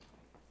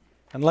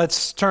And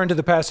let's turn to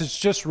the passage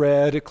just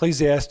read.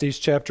 Ecclesiastes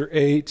chapter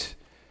 8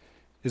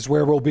 is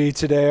where we'll be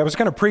today. I was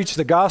going to preach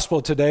the gospel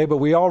today, but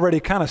we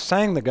already kind of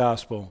sang the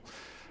gospel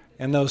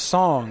in those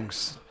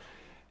songs.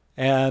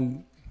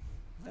 And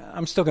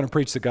I'm still going to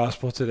preach the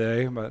gospel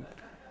today, but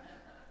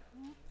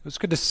it was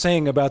good to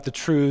sing about the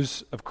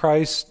truths of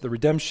Christ, the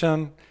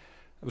redemption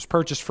that was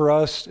purchased for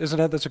us.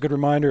 Isn't it? That's a good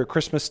reminder at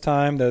Christmas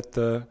time that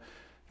the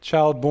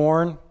child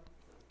born,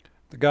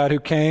 the God who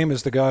came,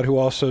 is the God who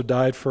also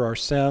died for our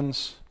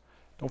sins.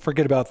 Don't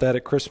forget about that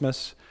at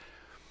Christmas.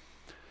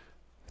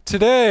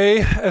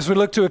 Today, as we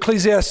look to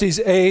Ecclesiastes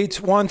 8,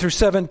 1 through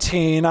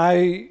 17,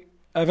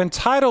 I've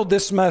entitled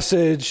this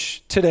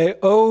message today,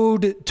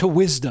 Ode to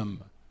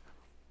Wisdom.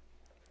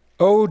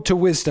 Ode to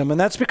Wisdom. And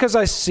that's because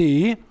I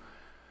see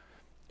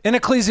in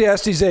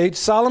Ecclesiastes 8,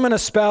 Solomon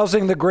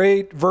espousing the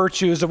great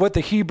virtues of what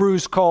the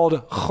Hebrews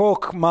called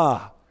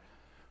chokhmah,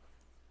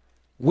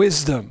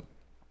 wisdom.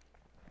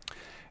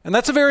 And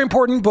that's a very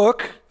important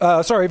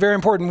very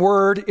important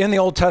word in the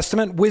Old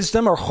Testament,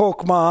 wisdom or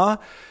chokhmah.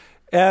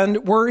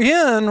 And we're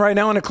right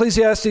now in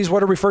Ecclesiastes,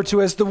 what are referred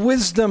to as the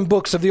wisdom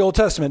books of the Old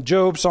Testament,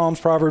 Job, Psalms,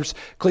 Proverbs,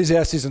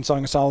 Ecclesiastes, and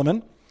Song of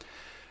Solomon.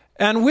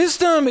 And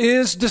wisdom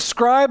is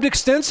described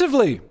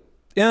extensively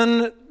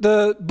in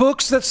the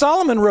books that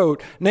Solomon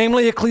wrote,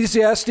 namely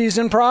Ecclesiastes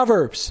and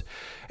Proverbs.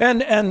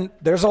 And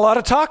there's a lot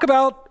of talk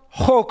about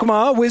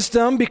chokhmah,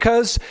 wisdom,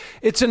 because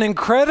it's an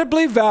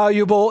incredibly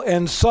valuable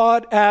and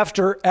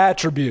sought-after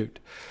attribute.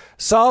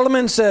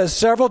 Solomon says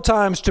several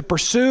times to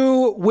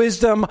pursue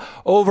wisdom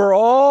over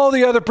all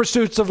the other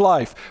pursuits of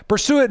life.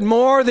 Pursue it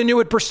more than you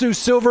would pursue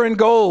silver and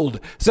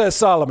gold, says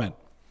Solomon.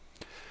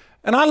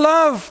 And I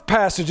love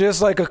passages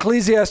like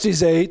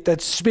Ecclesiastes 8 that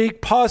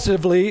speak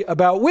positively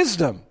about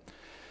wisdom.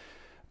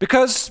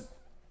 Because,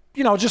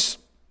 just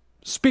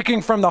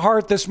speaking from the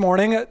heart this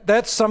morning,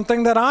 that's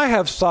something that I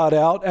have sought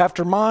out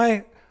after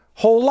my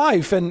whole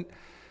life. And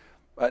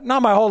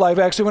not my whole life,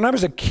 actually. When I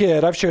was a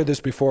kid, I've shared this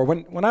before.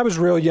 When I was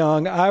real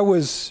young,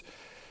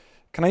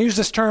 can I use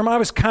this term? I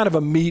was kind of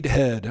a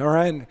meathead, all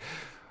right?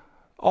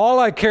 All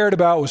I cared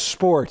about was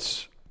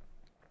sports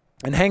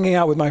and hanging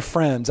out with my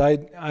friends. I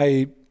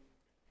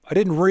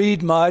didn't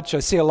read much.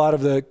 I see a lot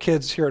of the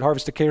kids here at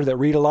Harvest Decatur that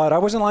read a lot. I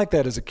wasn't like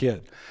that as a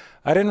kid.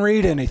 I didn't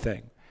read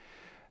anything.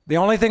 The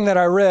only thing that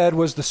I read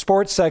was the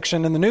sports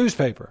section in the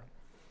newspaper.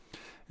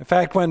 In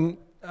fact, when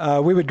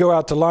we would go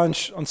out to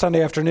lunch on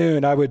Sunday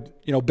afternoon, I would,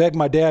 beg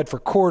my dad for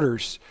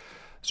quarters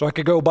so I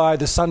could go buy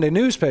the Sunday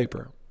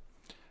newspaper.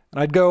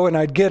 And I'd go and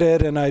I'd get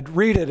it and I'd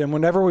read it. And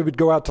whenever we would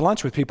go out to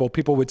lunch with people,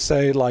 people would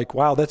say like,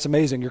 wow, that's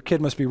amazing. Your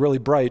kid must be really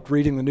bright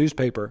reading the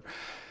newspaper.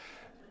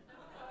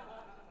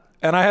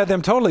 And I had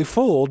them totally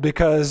fooled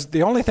because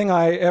the only thing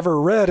I ever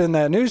read in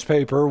that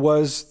newspaper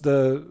was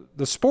the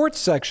sports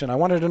section. I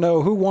wanted to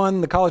know who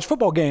won the college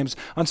football games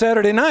on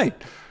Saturday night.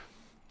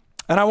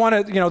 And I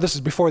wanted, this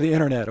is before the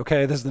internet,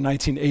 okay? This is the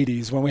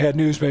 1980s when we had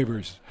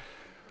newspapers.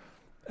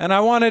 And I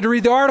wanted to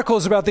read the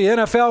articles about the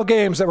NFL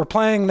games that were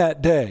playing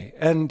that day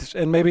and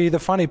maybe the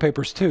funny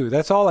papers too.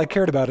 That's all I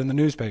cared about in the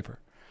newspaper.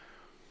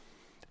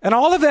 And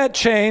all of that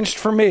changed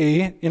for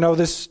me,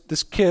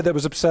 this kid that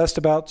was obsessed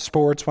about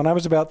sports when I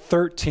was about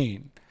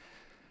 13.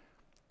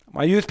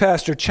 My youth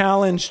pastor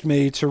challenged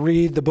me to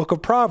read the book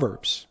of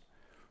Proverbs.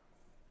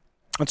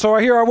 And so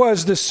here I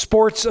was, this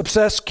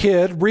sports-obsessed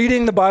kid,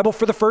 reading the Bible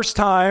for the first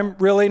time,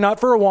 really not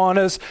for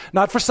Awanas,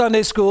 not for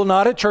Sunday school,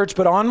 not at church,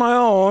 but on my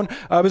own.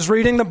 I was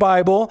reading the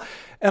Bible,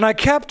 and I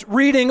kept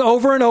reading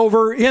over and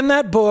over in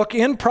that book,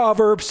 in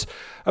Proverbs,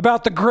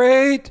 about the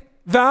great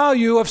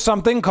value of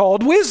something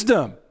called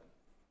wisdom.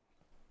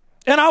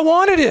 And I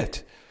wanted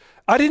it.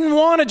 I didn't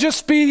want to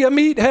just be a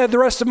meathead the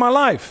rest of my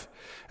life.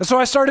 And so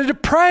I started to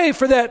pray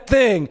for that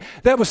thing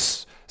that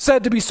was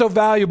said to be so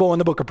valuable in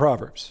the book of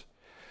Proverbs.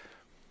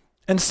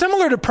 And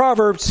similar to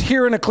Proverbs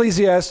here in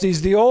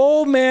Ecclesiastes, the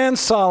old man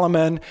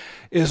Solomon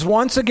is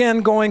once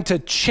again going to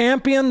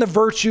champion the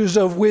virtues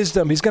of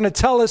wisdom. He's going to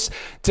tell us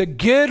to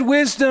get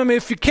wisdom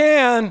if you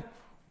can,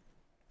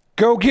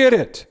 go get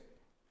it.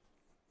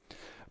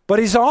 But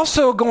he's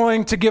also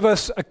going to give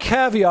us a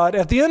caveat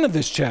at the end of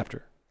this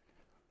chapter.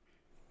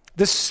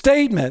 This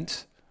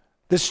statement,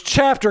 this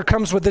chapter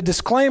comes with a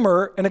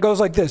disclaimer, and it goes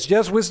like this.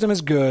 Yes, wisdom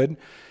is good,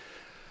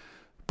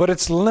 but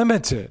it's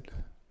limited.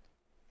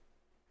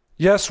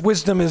 Yes,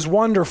 wisdom is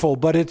wonderful,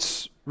 but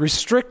it's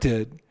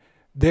restricted.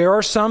 There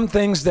are some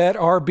things that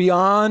are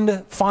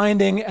beyond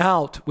finding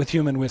out with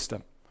human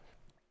wisdom.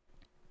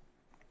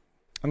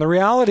 And the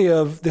reality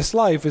of this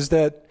life is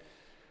that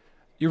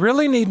you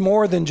really need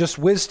more than just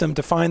wisdom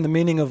to find the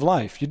meaning of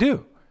life. You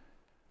do.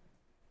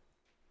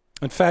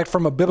 In fact,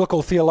 from a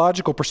biblical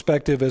theological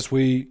perspective, as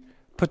we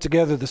put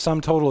together the sum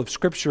total of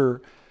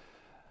Scripture,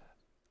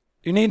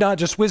 you need not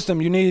just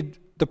wisdom, you need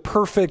the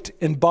perfect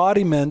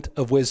embodiment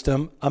of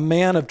wisdom, a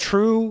man of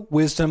true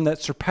wisdom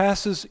that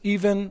surpasses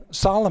even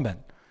Solomon,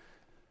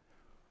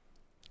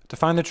 to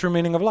find the true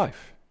meaning of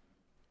life.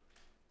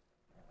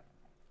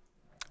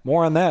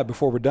 More on that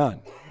before we're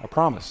done, I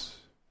promise.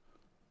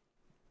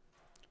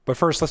 But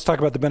first, let's talk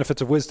about the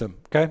benefits of wisdom,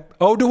 okay?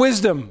 Ode to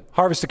Wisdom,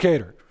 Harvest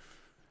Decatur.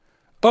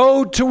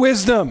 ode to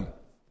wisdom.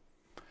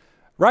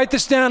 Write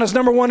this down as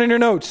number one in your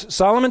notes.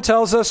 Solomon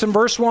tells us in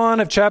verse 1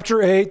 of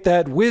chapter 8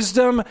 that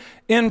wisdom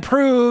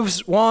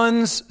improves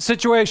one's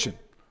situation.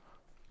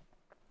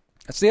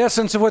 That's the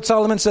essence of what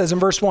Solomon says in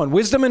verse 1.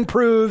 Wisdom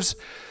improves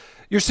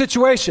your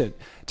situation.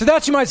 To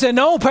that you might say,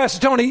 no, Pastor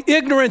Tony,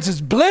 ignorance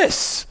is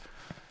bliss.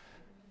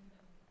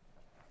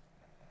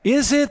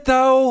 Is it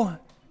though?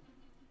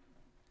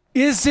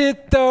 Is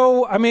it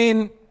though? I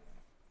mean,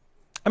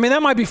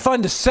 that might be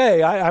fun to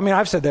say.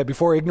 I've said that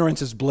before,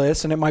 ignorance is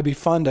bliss, and it might be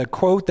fun to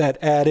quote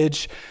that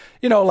adage,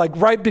 like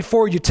right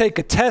before you take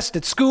a test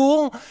at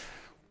school.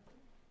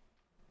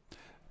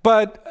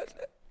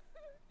 But,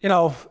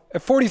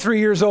 at 43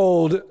 years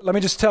old, let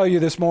me just tell you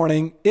this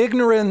morning,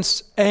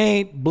 ignorance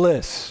ain't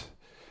bliss.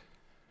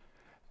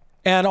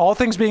 And all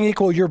things being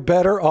equal, you're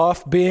better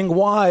off being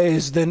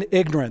wise than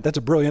ignorant. That's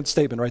a brilliant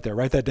statement right there.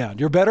 Write that down.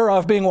 You're better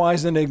off being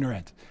wise than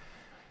ignorant.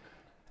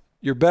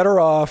 You're better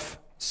off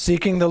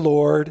seeking the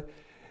Lord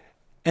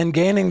and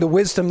gaining the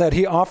wisdom that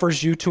he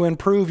offers you to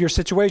improve your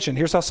situation.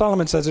 Here's how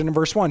Solomon says it in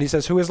verse 1. He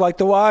says, who is like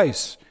the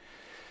wise?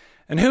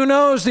 And who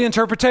knows the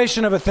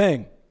interpretation of a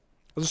thing?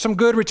 Those are some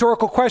good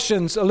rhetorical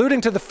questions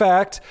alluding to the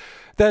fact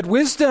that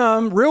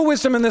wisdom, real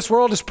wisdom in this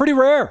world, is pretty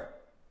rare.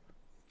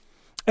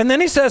 And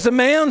then he says, a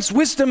man's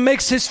wisdom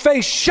makes his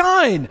face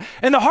shine,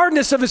 and the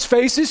hardness of his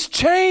face is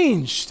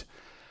changed.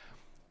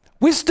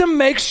 Wisdom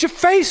makes your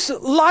face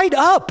light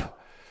up.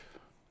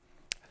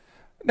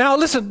 Now,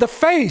 listen, the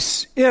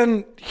face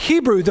in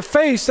Hebrew,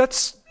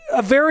 that's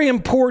a very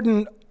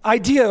important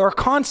idea or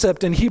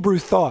concept in Hebrew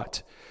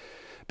thought.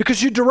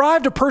 Because you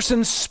derived a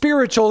person's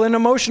spiritual and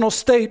emotional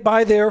state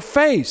by their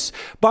face,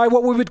 by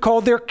what we would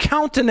call their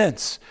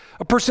countenance,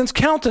 a person's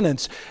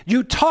countenance.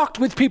 You talked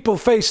with people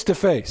face to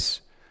face.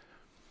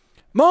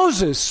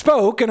 Moses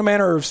spoke, in a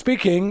manner of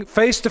speaking,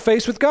 face to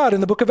face with God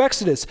in the book of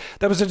Exodus.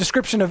 That was a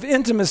description of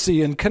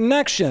intimacy and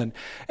connection.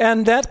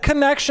 And that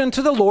connection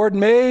to the Lord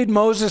made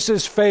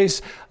Moses'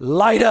 face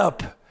light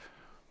up.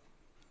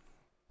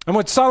 And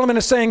what Solomon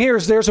is saying here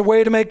is there's a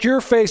way to make your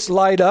face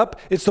light up.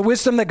 It's the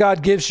wisdom that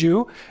God gives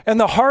you. And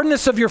the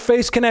hardness of your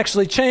face can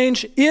actually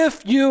change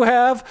if you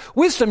have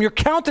wisdom. Your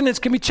countenance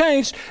can be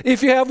changed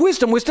if you have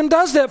wisdom. Wisdom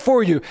does that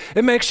for you.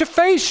 It makes your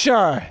face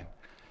shine.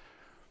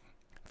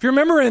 If you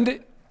remember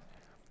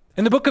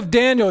in the book of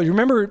Daniel, you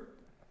remember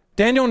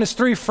Daniel and his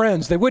three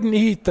friends, they wouldn't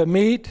eat the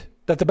meat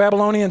that the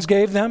Babylonians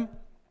gave them.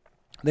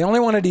 They only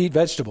wanted to eat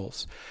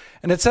vegetables.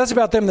 And it says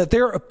about them that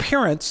their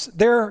appearance,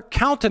 their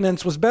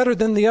countenance was better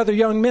than the other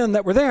young men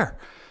that were there.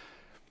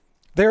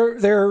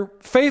 Their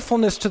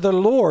faithfulness to the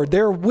Lord,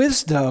 their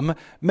wisdom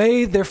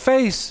made their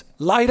face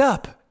light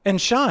up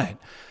and shine.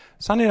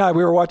 Sonny and I,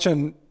 we were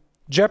watching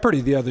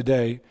Jeopardy the other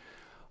day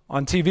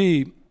on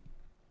TV.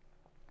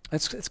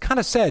 It's kind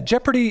of sad.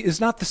 Jeopardy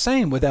is not the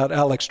same without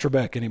Alex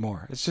Trebek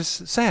anymore. It's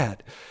just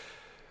sad.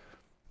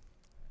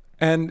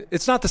 And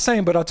it's not the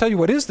same, but I'll tell you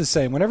what is the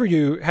same. Whenever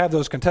you have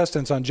those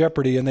contestants on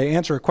Jeopardy and they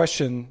answer a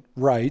question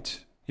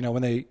right,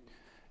 when they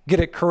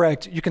get it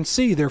correct, you can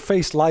see their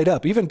face light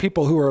up. Even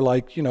people who are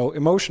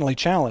emotionally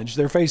challenged,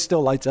 their face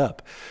still lights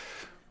up.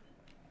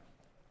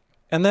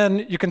 And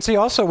then you can see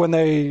also when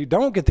they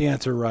don't get the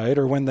answer right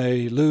or when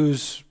they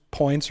lose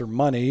points or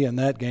money in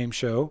that game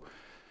show,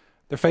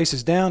 their face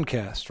is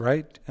downcast,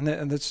 right? And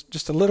that's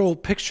just a little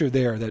picture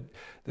there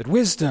that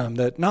wisdom,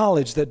 that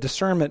knowledge, that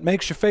discernment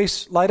makes your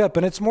face light up.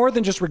 And it's more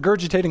than just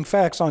regurgitating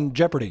facts on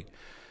Jeopardy.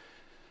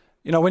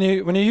 When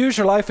you use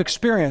your life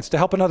experience to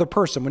help another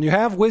person, when you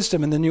have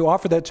wisdom and then you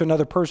offer that to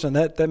another person,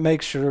 that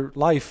makes your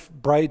life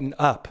brighten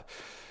up.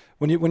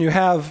 When you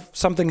have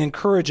something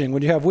encouraging,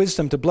 when you have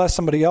wisdom to bless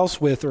somebody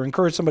else with or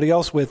encourage somebody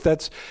else with,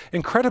 that's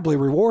incredibly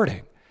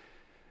rewarding.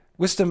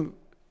 Wisdom,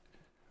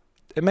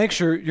 it makes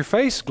your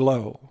face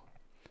glow.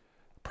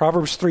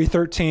 Proverbs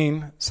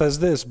 3:13 says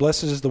this,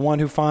 blessed is the one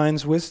who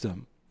finds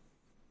wisdom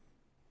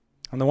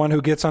and the one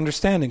who gets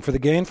understanding, for the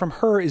gain from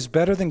her is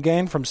better than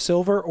gain from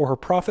silver, or her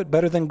profit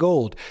better than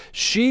gold.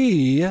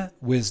 She,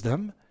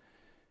 wisdom,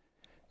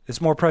 is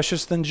more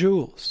precious than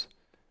jewels,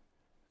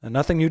 and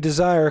nothing you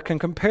desire can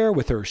compare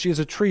with her. She is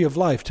a tree of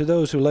life to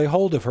those who lay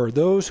hold of her.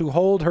 Those who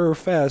hold her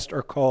fast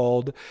are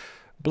called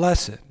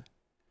blessed.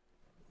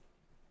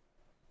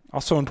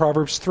 Also in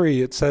Proverbs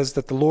 3, it says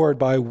that the Lord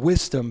by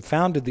wisdom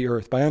founded the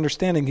earth. By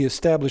understanding, he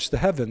established the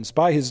heavens.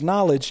 By his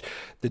knowledge,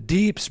 the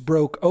deeps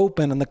broke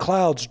open and the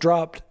clouds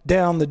dropped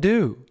down the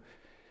dew.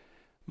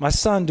 My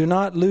son, do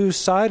not lose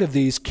sight of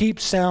these. Keep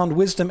sound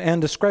wisdom and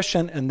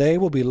discretion, and they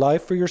will be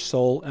life for your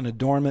soul and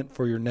adornment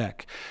for your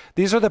neck.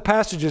 These are the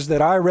passages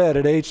that I read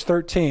at age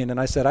 13,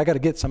 and I said, I got to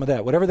get some of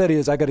that. Whatever that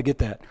is, I got to get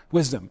that.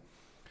 Wisdom.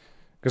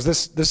 Because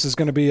this is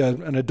going to be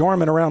an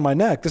adornment around my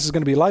neck. This is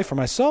going to be life for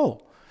my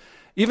soul.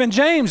 Even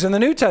James in the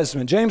New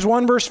Testament, James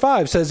 1 verse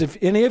 5 says, if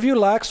any of you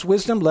lacks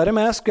wisdom, let him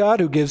ask God,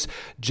 who gives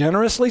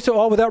generously to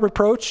all without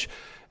reproach,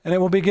 and it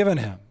will be given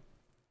him.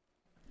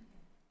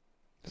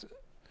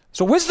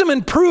 So wisdom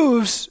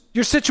improves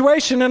your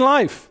situation in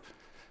life.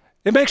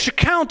 It makes your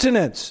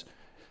countenance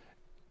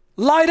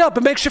light up.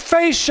 It makes your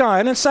face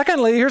shine. And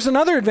secondly, here's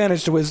another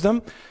advantage to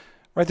wisdom.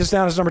 Write this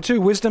down as number 2.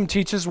 Wisdom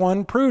teaches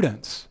one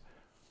prudence.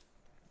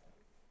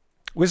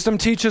 Wisdom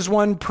teaches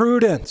one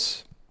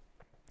prudence.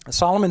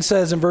 Solomon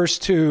says in verse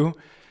 2,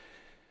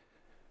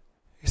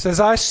 he says,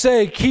 I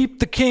say, keep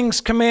the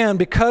king's command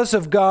because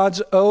of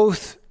God's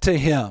oath to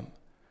him.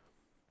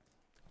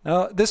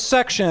 Now, this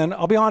section,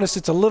 I'll be honest,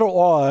 it's a little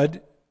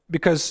odd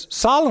because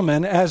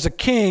Solomon, as a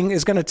king,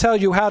 is going to tell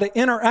you how to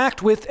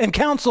interact with and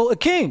counsel a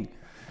king.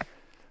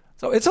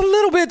 So it's a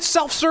little bit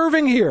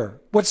self-serving here,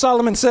 what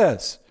Solomon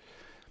says.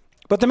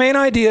 But the main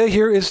idea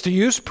here is to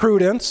use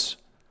prudence,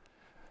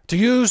 to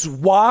use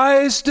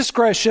wise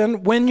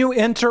discretion when you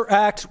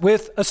interact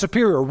with a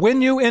superior,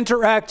 when you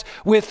interact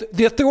with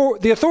the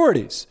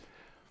authorities.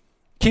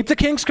 Keep the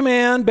king's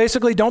command.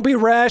 Basically, don't be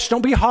rash,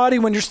 don't be haughty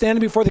when you're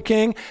standing before the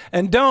king,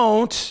 and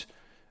don't,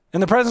 in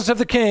the presence of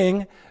the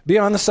king, be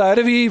on the side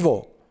of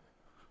evil.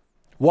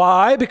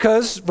 Why?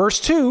 Because, verse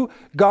 2,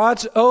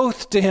 God's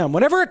oath to him.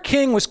 Whenever a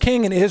king was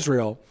king in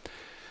Israel,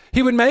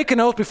 he would make an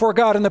oath before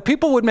God, and the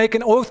people would make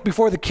an oath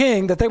before the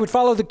king that they would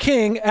follow the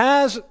king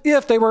as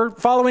if they were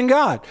following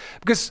God,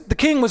 because the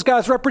king was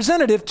God's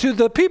representative to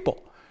the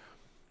people.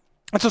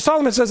 And so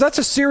Solomon says that's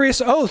a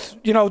serious oath.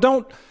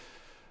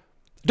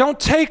 Don't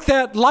take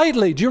that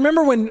lightly. Do you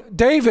remember when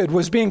David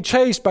was being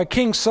chased by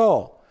King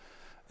Saul?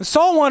 And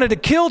Saul wanted to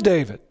kill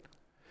David.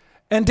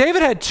 And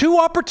David had 2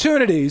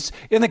 opportunities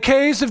in the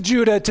caves of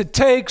Judah to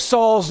take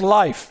Saul's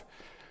life.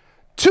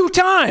 2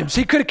 times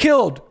he could have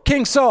killed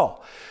King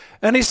Saul.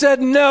 And he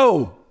said,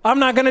 no, I'm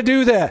not going to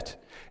do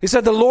that. He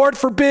said, the Lord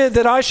forbid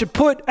that I should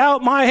put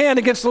out my hand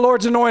against the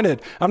Lord's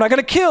anointed. I'm not going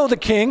to kill the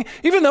king,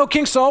 even though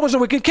King Saul was a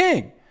wicked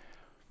king.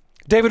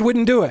 David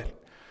wouldn't do it.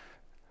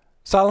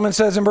 Solomon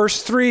says in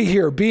verse 3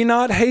 here, be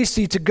not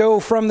hasty to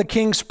go from the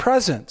king's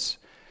presence.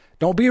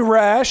 Don't be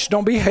rash,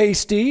 don't be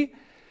hasty.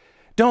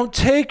 Don't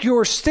take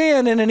your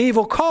stand in an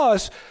evil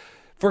cause,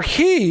 for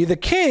he, the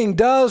king,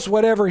 does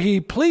whatever he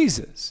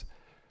pleases.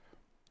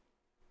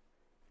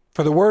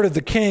 For the word of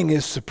the king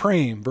is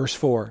supreme, verse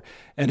 4.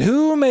 And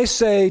who may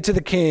say to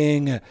the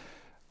king,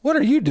 what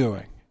are you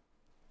doing?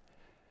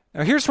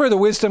 Now here's where the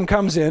wisdom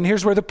comes in.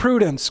 Here's where the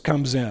prudence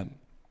comes in.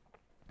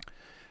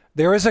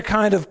 There is a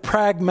kind of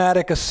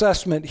pragmatic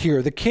assessment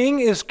here. The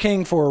king is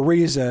king for a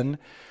reason.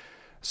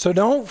 So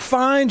don't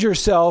find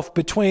yourself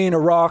between a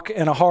rock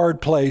and a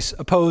hard place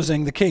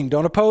opposing the king.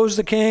 Don't oppose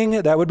the king.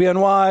 That would be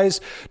unwise.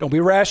 Don't be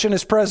rash in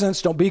his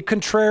presence. Don't be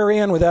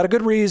contrarian without a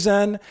good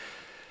reason.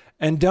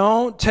 And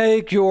don't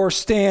take your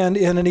stand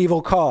in an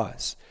evil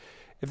cause.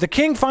 If the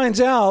king finds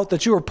out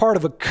that you are part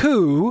of a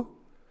coup,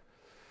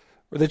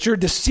 or that you're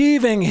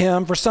deceiving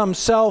him for some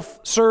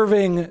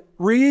self-serving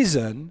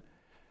reason,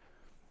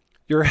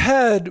 your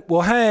head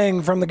will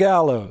hang from the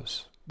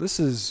gallows. This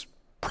is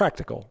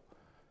practical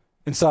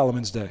in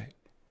Solomon's day.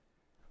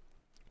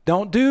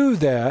 Don't do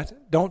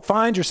that. Don't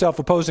find yourself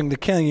opposing the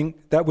king.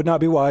 That would not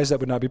be wise. That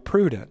would not be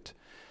prudent.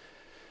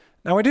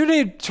 Now, we do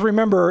need to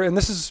remember, and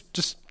this is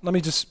just, let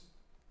me just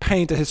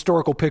paint a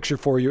historical picture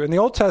for you. In the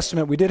Old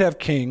Testament, we did have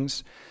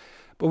kings,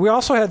 but we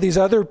also had these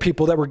other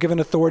people that were given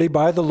authority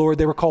by the Lord.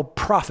 They were called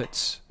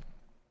prophets.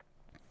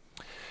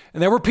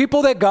 And there were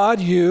people that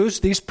God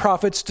used, these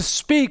prophets, to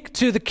speak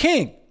to the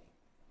king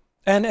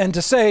and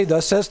to say,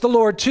 thus says the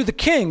Lord, to the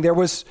king. There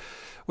was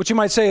what you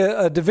might say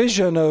a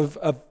division of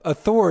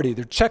authority.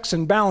 There are checks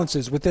and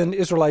balances within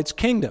Israelites'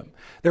 kingdom.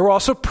 There were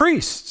also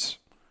priests.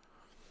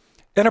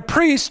 And a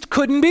priest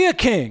couldn't be a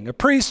king. A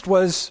priest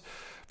was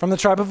from the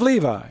tribe of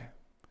Levi.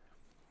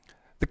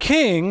 The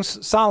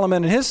kings,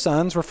 Solomon and his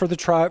sons, were from the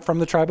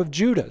tribe of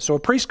Judah. So a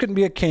priest couldn't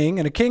be a king,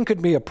 and a king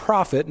couldn't be a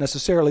prophet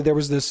necessarily. There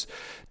was this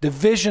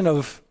division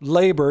of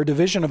labor,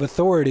 division of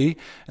authority,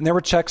 and there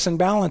were checks and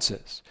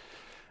balances.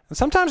 And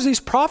sometimes these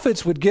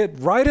prophets would get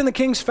right in the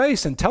king's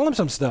face and tell him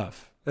some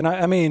stuff. And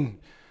I mean,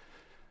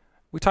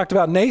 we talked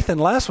about Nathan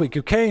last week,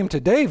 who came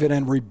to David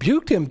and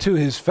rebuked him to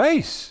his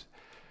face.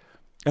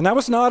 And that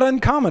was not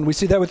uncommon. We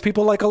see that with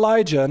people like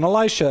Elijah and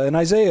Elisha and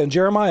Isaiah and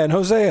Jeremiah and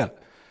Hosea.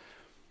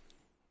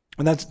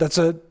 And that's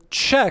a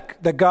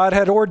check that God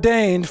had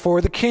ordained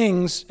for the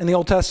kings in the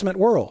Old Testament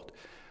world.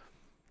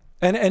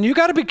 And you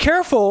got to be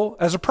careful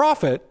as a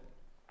prophet.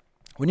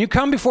 When you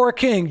come before a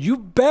king, you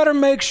better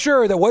make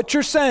sure that what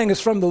you're saying is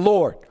from the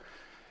Lord.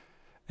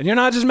 And you're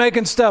not just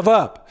making stuff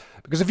up.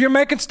 Because if you're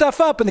making stuff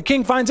up and the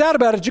king finds out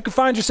about it, you could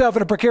find yourself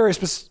in a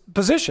precarious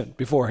position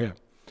before him.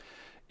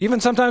 Even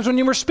sometimes when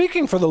you were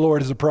speaking for the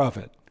Lord as a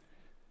prophet,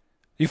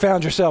 you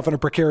found yourself in a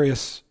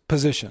precarious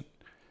position.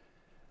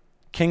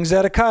 King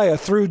Zedekiah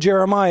threw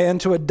Jeremiah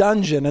into a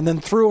dungeon and then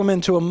threw him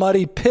into a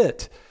muddy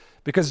pit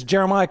because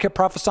Jeremiah kept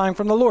prophesying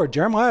from the Lord.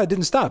 Jeremiah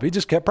didn't stop. He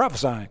just kept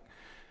prophesying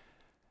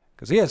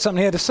because he had something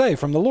he had to say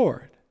from the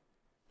Lord.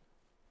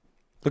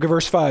 Look at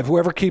verse 5.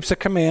 Whoever keeps a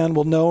command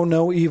will know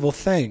no evil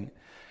thing,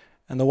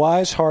 and the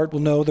wise heart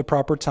will know the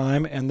proper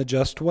time and the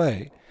just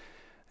way.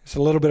 There's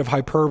a little bit of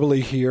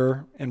hyperbole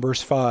here in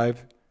verse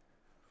 5.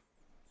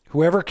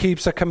 Whoever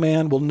keeps a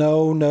command will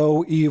know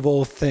no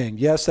evil thing.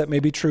 Yes, that may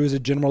be true as a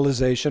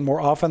generalization.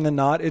 More often than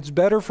not, it's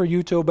better for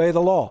you to obey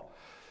the law.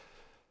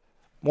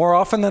 More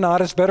often than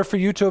not, it's better for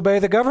you to obey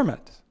the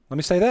government. Let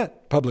me say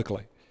that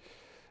publicly.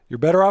 You're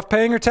better off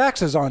paying your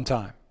taxes on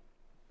time.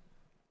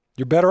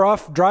 You're better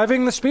off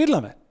driving the speed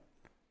limit.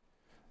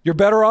 You're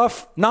better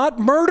off not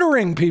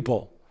murdering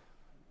people.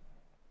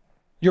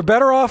 You're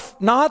better off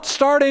not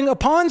starting a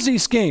Ponzi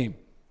scheme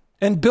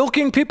and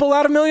bilking people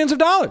out of millions of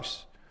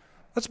dollars.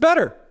 That's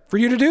better for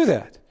you to do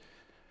that.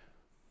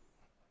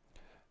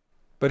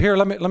 But here,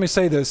 let me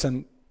say this,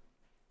 and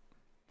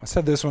I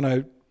said this when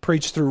I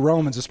preached through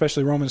Romans,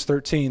 especially Romans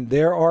 13.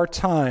 There are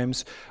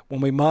times when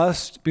we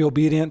must be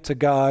obedient to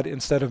God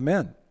instead of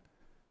men.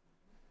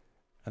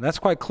 And that's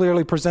quite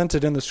clearly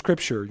presented in the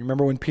Scripture. You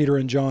remember when Peter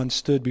and John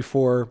stood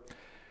before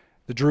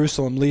the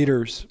Jerusalem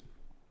leaders,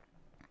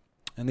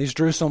 and these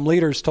Jerusalem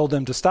leaders told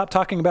them to stop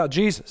talking about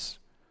Jesus.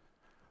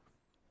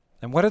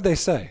 And what did they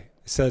say?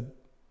 They said,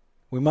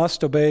 we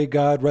must obey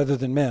God rather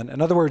than men.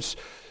 In other words,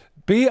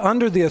 be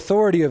under the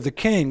authority of the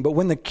king, but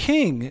when the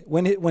king,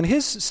 when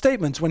his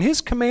statements, when his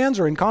commands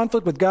are in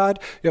conflict with God,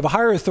 you have a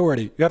higher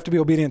authority. You have to be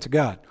obedient to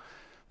God.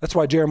 That's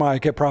why Jeremiah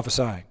kept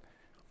prophesying,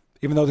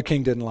 even though the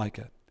king didn't like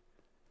it.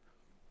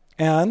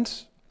 And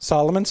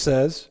Solomon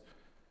says,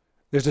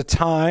 there's a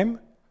time,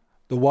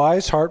 the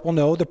wise heart will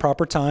know the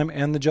proper time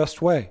and the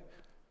just way.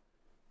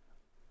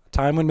 A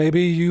time when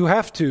maybe you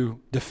have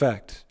to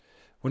defect,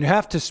 when you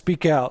have to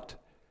speak out,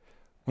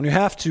 when you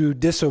have to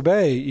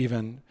disobey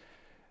even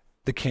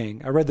the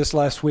king. I read this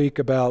last week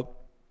about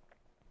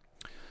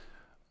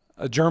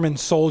a German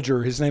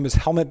soldier. His name is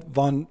Helmut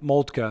von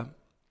Moltke.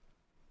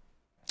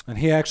 And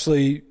he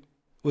actually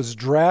was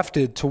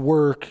drafted to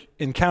work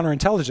in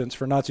counterintelligence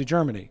for Nazi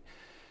Germany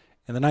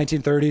in the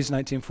 1930s,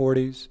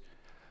 1940s.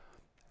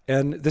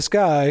 And this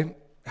guy,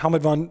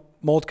 Helmut von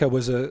Moltke,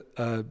 was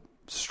a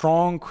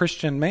strong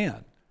Christian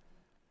man.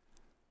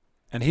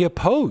 And he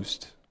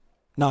opposed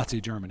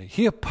Nazi Germany.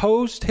 He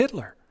opposed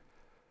Hitler.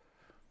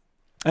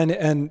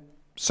 And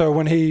so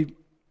when he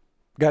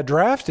got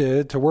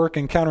drafted to work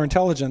in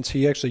counterintelligence,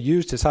 he actually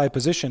used his high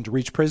position to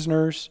reach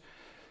prisoners,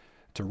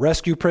 to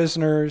rescue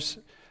prisoners,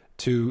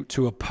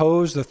 to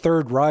oppose the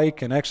Third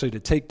Reich, and actually to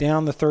take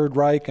down the Third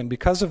Reich. And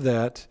because of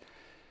that,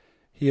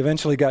 he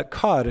eventually got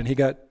caught and he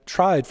got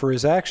tried for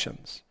his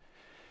actions.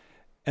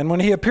 And when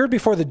he appeared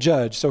before the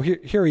judge, so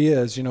here he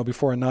is,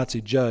 before a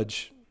Nazi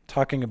judge,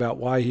 talking about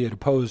why he had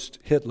opposed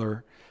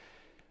Hitler.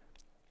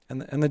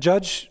 And the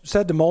judge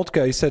said to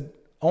Moltke, he said,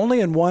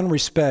 only in one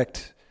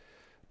respect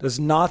does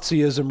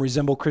Nazism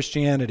resemble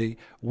Christianity.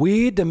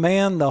 We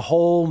demand the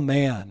whole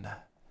man.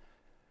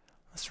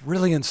 That's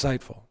really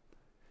insightful.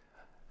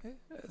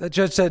 The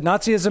judge said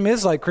Nazism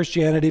is like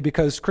Christianity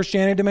because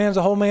Christianity demands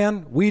the whole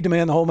man. We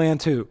demand the whole man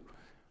too.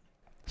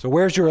 So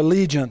where's your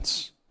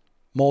allegiance,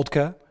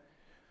 Moltke?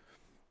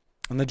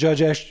 And the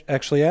judge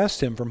actually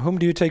asked him, from whom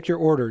do you take your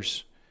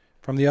orders?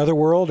 From the other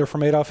world or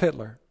from Adolf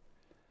Hitler?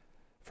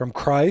 From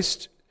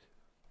Christ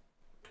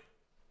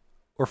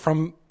or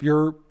from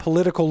your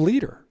political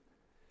leader?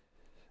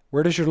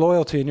 Where does your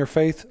loyalty and your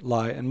faith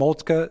lie? And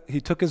Moltke, he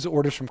took his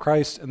orders from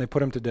Christ and they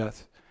put him to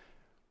death.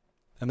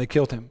 And they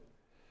killed him.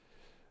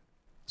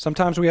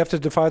 Sometimes we have to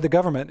defy the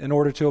government in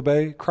order to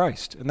obey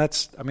Christ. And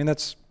that's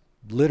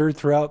littered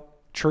throughout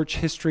church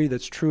history.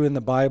 That's true in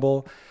the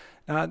Bible.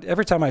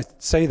 Every time I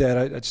say that,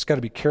 I just got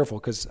to be careful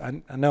because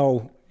I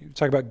know you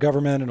talk about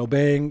government and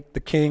obeying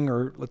the king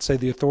or let's say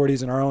the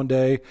authorities in our own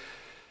day.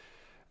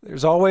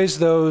 There's always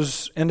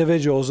those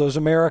individuals, those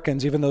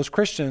Americans, even those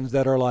Christians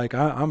that are like,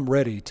 I'm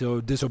ready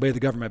to disobey the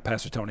government,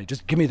 Pastor Tony.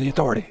 Just give me the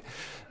authority.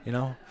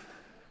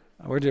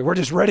 We're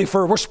just ready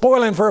we're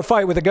spoiling for a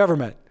fight with the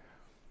government.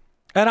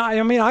 And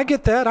I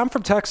get that. I'm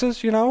from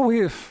Texas. We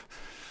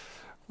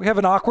have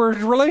an awkward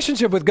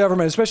relationship with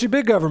government, especially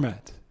big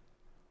government.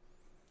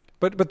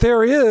 But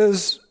there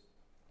is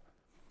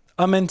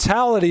a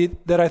mentality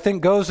that I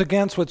think goes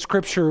against what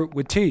Scripture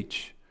would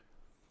teach.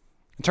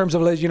 In terms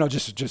of,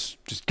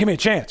 just give me a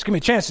chance. Give me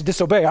a chance to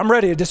disobey. I'm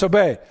ready to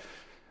disobey.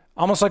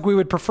 Almost like we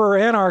would prefer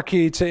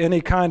anarchy to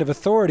any kind of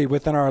authority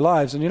within our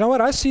lives. And you know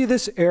what? I see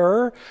this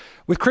error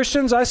with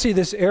Christians. I see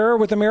this error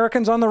with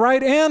Americans on the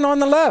right and on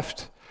the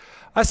left.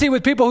 I see it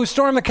with people who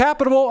stormed the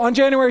Capitol on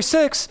January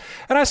 6th,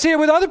 and I see it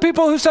with other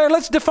people who say,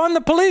 let's defund the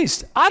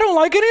police. I don't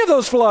like any of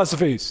those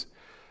philosophies.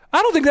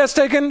 I don't think that's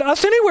taken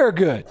us anywhere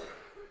good.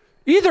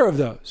 Either of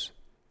those.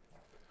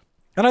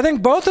 And I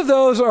think both of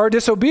those are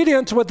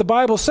disobedient to what the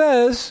Bible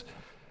says.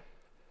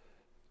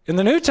 In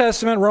the New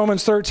Testament,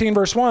 Romans 13,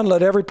 verse 1,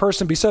 let every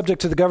person be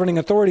subject to the governing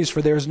authorities,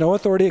 for there is no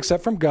authority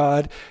except from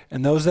God,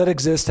 and those that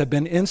exist have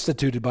been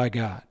instituted by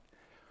God.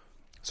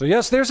 So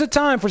yes, there's a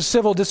time for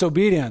civil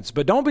disobedience,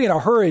 but don't be in a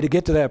hurry to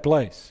get to that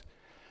place.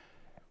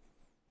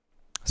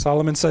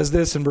 Solomon says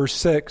this in verse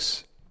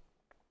 6.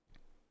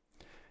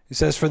 He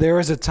says, for there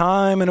is a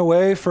time and a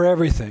way for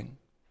everything.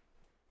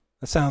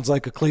 That sounds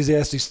like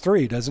Ecclesiastes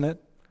 3, doesn't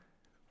it?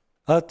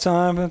 A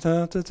time,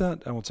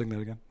 I won't sing that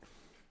again.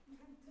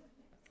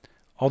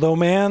 Although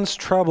man's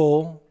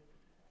trouble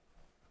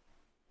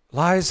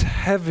lies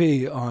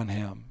heavy on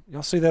him.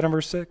 Y'all see that in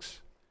verse 6?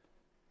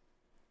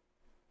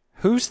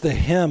 Who's the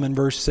him in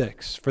verse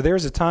 6? For there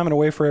is a time and a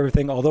way for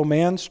everything, although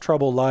man's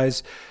trouble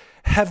lies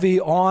heavy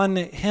on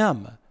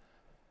him.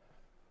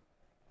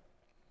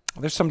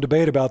 There's some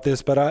debate about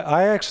this, but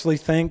I actually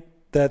think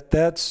that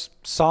that's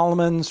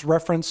Solomon's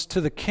reference to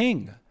the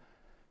king,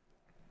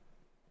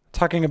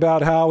 talking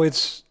about how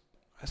it's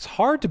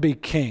hard to be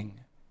king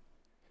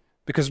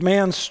because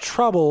man's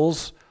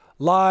troubles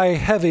lie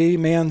heavy.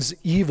 Man's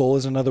evil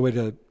is another way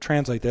to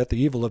translate that. The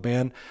evil of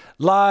man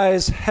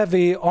lies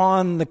heavy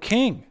on the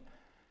king.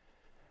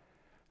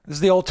 This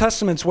is the Old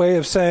Testament's way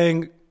of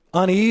saying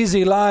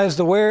uneasy lies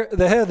the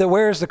head that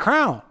wears the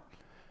crown.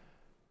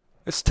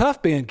 It's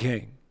tough being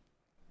king.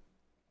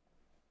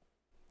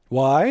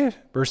 Why?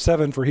 Verse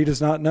 7, for he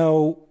does not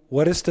know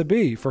what is to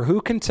be, for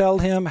who can tell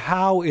him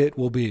how it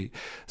will be?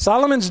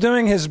 Solomon's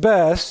doing his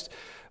best,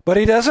 but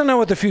he doesn't know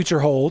what the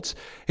future holds.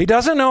 He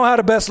doesn't know how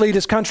to best lead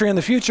his country in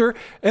the future,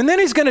 and then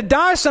he's going to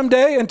die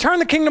someday and turn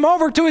the kingdom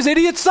over to his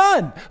idiot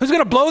son, who's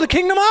going to blow the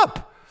kingdom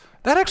up.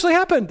 That actually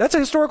happened. That's a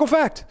historical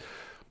fact.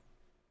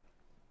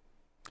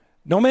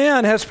 No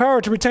man has power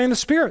to retain the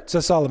spirit,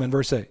 says Solomon,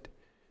 verse 8,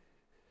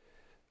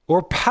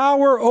 or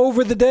power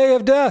over the day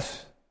of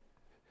death.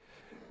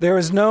 There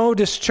is no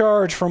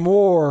discharge from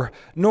war,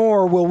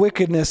 nor will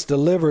wickedness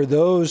deliver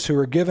those who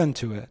are given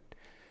to it.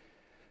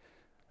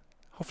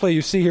 Hopefully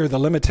you see here the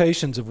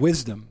limitations of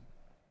wisdom.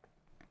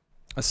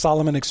 As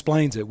Solomon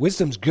explains it,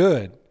 wisdom's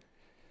good,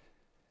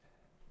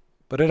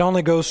 but it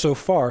only goes so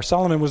far.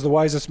 Solomon was the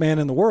wisest man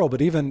in the world,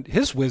 but even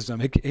his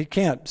wisdom, he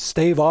can't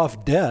stave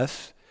off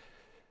death.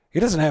 He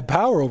doesn't have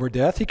power over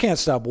death. He can't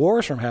stop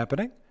wars from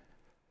happening.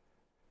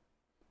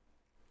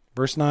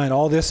 Verse 9,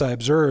 all this I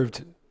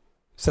observed,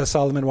 says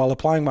Solomon, while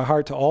applying my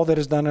heart to all that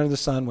is done under the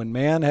sun, when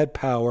man had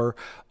power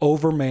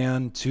over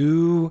man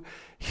to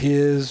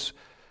his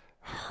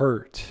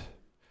hurt.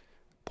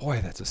 Boy,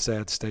 that's a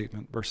sad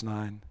statement, verse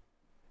 9.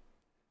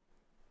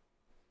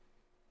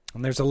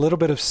 And there's a little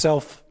bit of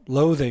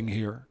self-loathing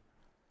here.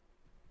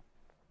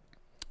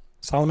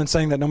 Solomon's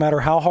saying that no matter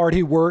how hard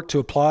he worked to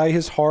apply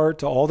his heart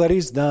to all that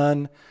he's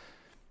done,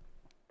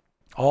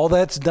 all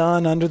that's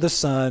done under the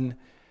sun,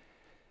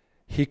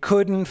 he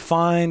couldn't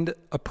find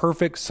a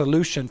perfect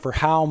solution for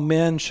how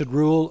men should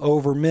rule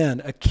over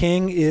men. A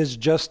king is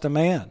just a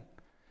man.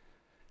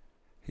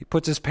 He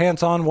puts his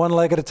pants on one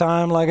leg at a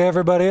time like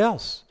everybody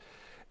else.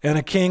 And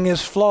a king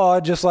is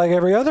flawed just like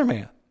every other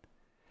man.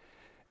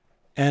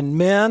 And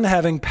men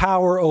having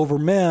power over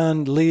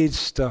men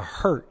leads to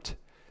hurt.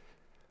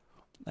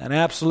 And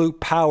absolute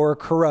power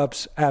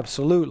corrupts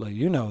absolutely.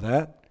 You know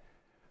that.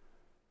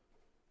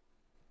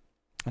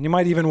 And you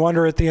might even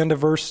wonder at the end of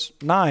verse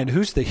 9,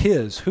 who's the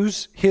his?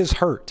 Who's his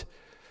hurt?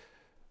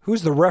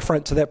 Who's the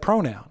referent to that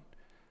pronoun?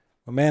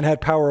 A man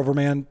had power over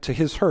man to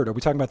his hurt. Are we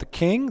talking about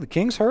the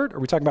king's hurt? Or are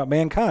we talking about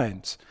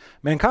mankind's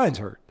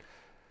hurt?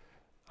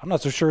 I'm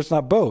not so sure it's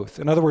not both.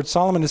 In other words,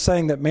 Solomon is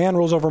saying that man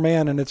rules over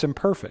man and it's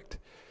imperfect.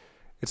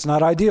 It's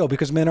not ideal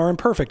because men are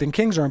imperfect and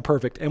kings are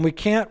imperfect. And we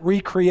can't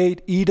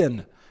recreate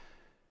Eden.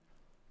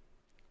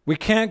 We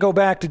can't go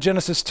back to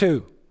Genesis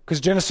 2. Because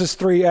Genesis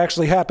 3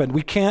 actually happened.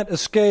 We can't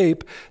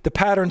escape the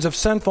patterns of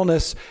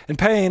sinfulness and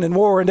pain and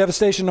war and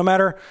devastation, no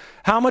matter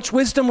how much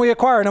wisdom we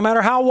acquire, no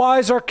matter how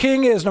wise our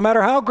king is, no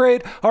matter how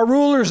great our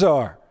rulers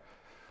are.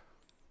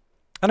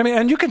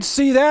 And you can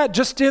see that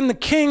just in the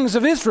kings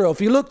of Israel.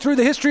 If you look through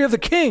the history of the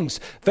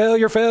kings,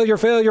 failure, failure,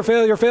 failure,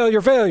 failure,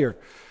 failure, failure.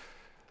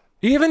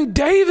 Even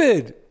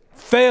David,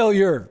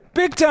 failure,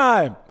 big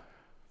time.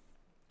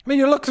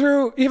 You look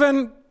through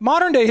even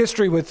modern day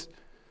history with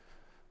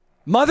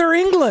Mother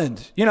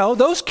England,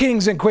 those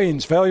kings and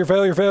queens, failure,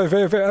 failure, failure,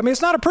 failure, failure.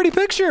 It's not a pretty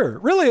picture,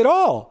 really, at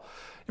all.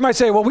 You might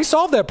say, well, we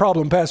solved that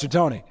problem, Pastor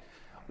Tony.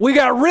 We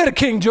got rid of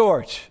King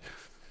George.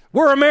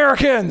 We're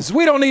Americans.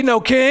 We don't need no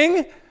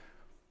king.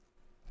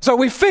 So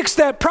we fixed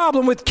that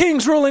problem with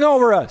kings ruling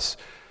over us.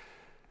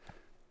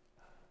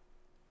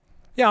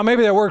 Yeah,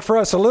 maybe that worked for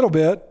us a little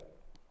bit.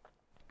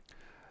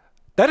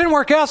 That didn't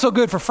work out so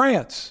good for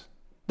France.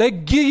 They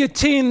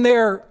guillotined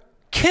their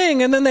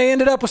king, and then they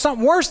ended up with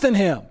something worse than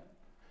him.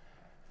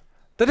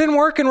 That didn't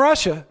work in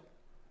Russia.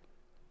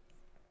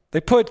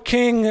 They put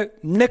King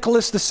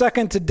Nicholas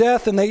II to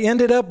death, and they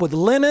ended up with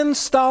Lenin,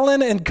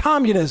 Stalin, and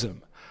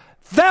communism.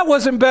 That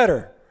wasn't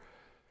better.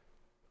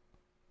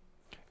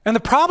 And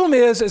the problem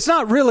is, it's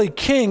not really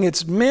king,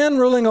 it's men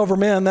ruling over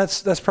men.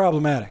 That's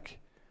problematic.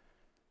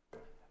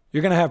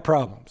 You're going to have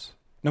problems,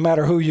 no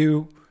matter who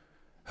you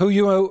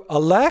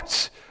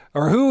elect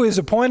or who is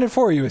appointed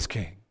for you as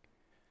king.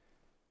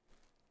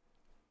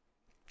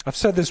 I've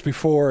said this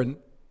before, and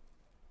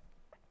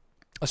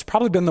it's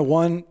probably been the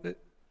one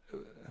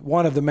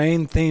of the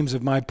main themes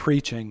of my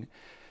preaching.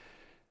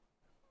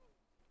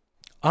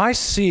 I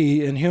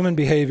see in human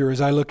behavior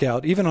as I look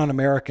out, even on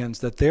Americans,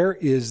 that there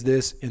is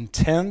this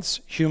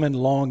intense human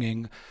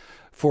longing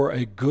for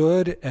a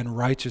good and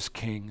righteous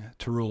king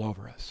to rule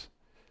over us.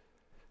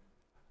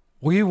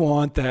 We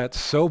want that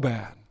so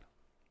bad.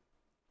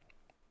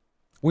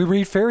 We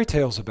read fairy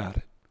tales about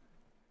it.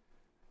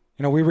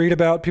 We read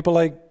about people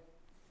like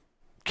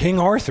King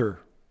Arthur,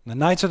 the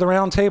Knights of the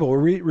Round Table.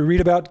 We read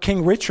about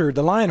King Richard,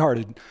 the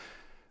Lionhearted,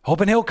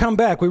 hoping he'll come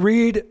back. We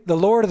read The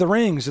Lord of the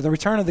Rings and The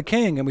Return of the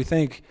King, and we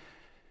think,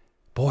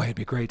 Boy, it'd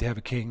be great to have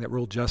a king that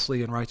ruled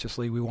justly and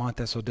righteously. We want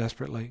that so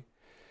desperately.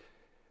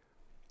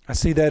 I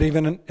see that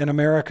even in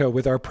America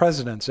with our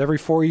presidents. Every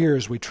 4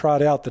 years, we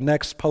trot out the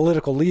next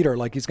political leader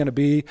like he's going to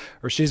be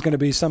or she's going to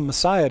be some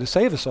Messiah to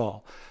save us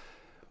all.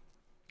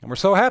 And we're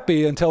so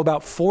happy until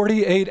about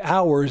 48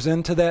 hours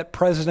into that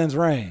president's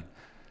reign.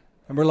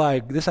 And we're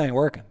like, this ain't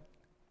working.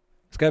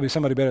 It's got to be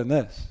somebody better than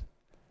this.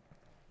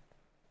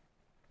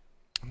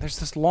 And there's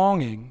this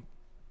longing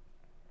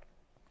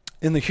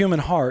in the human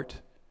heart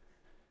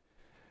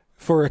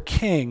for a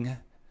king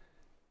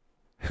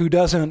who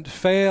doesn't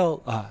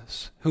fail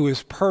us, who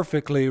is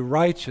perfectly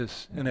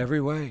righteous in every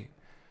way.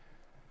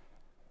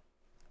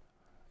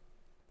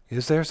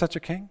 Is there such a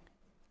king?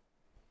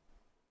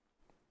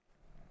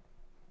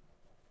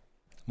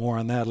 More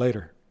on that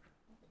later.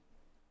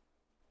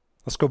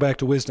 Let's go back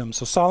to wisdom.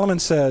 So Solomon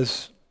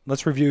says,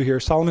 let's review here.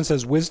 Solomon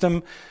says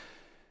wisdom,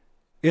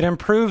 it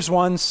improves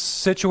one's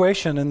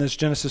situation in this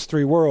Genesis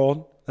 3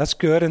 world. That's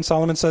good. And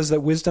Solomon says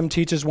that wisdom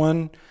teaches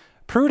one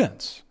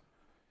prudence.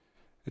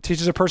 It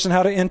teaches a person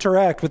how to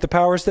interact with the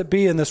powers that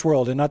be in this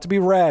world and not to be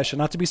rash and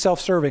not to be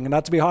self-serving and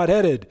not to be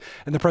hot-headed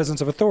in the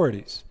presence of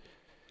authorities.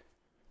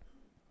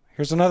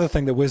 Here's another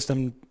thing that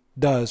wisdom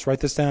does. Write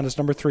this down as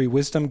number 3.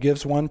 Wisdom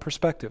gives one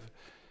perspective.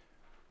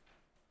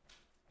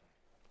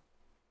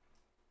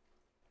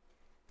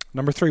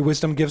 Number 3,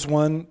 wisdom gives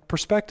one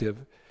perspective.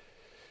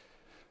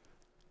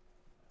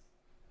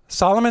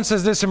 Solomon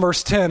says this in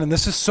verse 10, and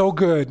this is so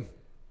good.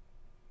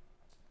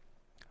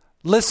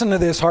 Listen to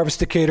this, Harvest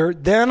Decatur.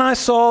 Then I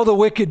saw the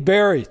wicked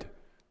buried.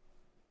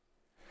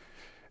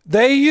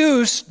 They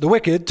used, the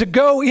wicked, to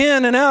go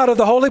in and out of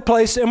the holy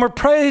place and were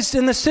praised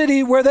in the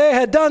city where they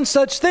had done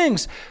such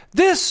things.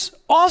 This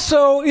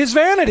also is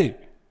vanity.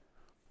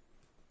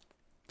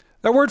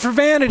 That word for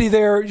vanity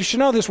there, you should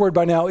know this word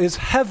by now, is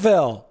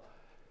hevel.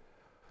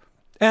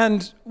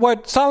 And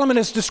what Solomon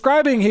is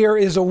describing here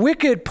is a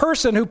wicked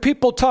person who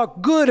people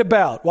talk good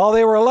about while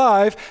they were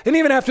alive and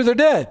even after they're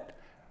dead.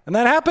 And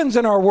that happens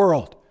in our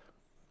world.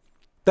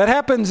 That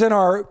happens in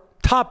our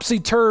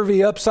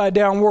topsy-turvy,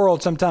 upside-down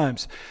world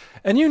sometimes.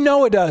 And you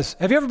know it does.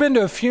 Have you ever been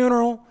to a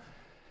funeral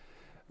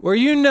where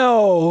you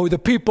know the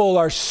people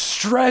are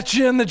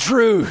stretching the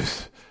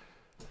truth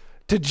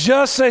to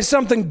just say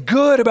something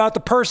good about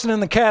the person in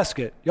the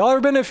casket? Y'all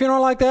ever been to a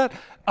funeral like that?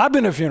 I've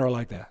been to a funeral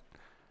like that.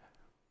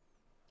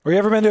 Or you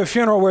ever been to a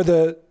funeral where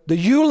the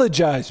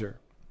eulogizer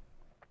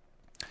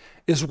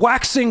is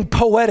waxing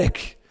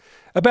poetic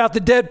about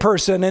the dead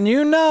person, and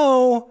you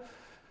know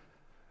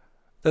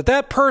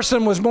that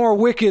person was more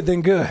wicked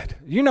than good.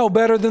 You know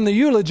better than the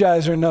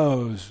eulogizer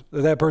knows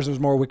that person was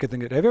more wicked than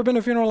good. Have you ever been to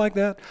a funeral like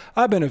that?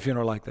 I've been to a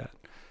funeral like that.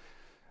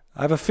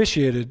 I've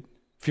officiated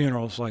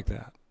funerals like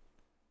that.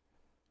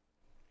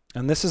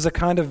 And this is a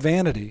kind of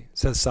vanity,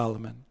 says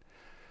Solomon.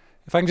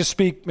 If I can just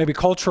speak maybe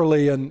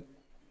culturally and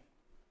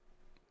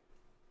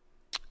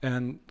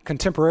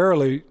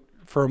contemporarily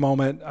for a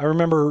moment, I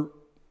remember,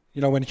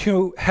 when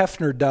Hugh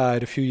Hefner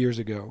died a few years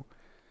ago.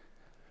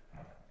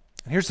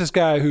 And here's this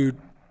guy who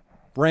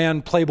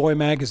ran Playboy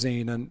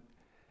magazine, and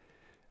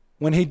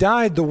when he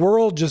died, the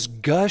world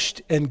just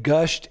gushed and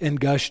gushed and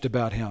gushed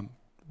about him.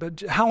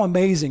 But how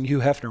amazing Hugh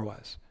Hefner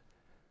was.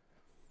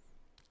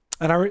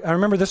 And I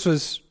remember it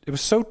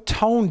was so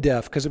tone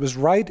deaf because it was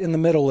right in the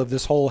middle of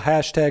this whole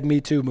hashtag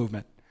Me Too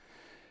movement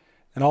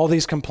and all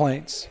these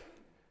complaints.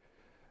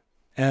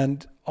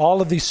 And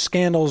all of these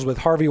scandals with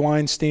Harvey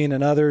Weinstein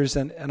and others,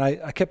 and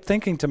I kept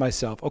thinking to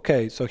myself,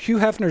 okay, so Hugh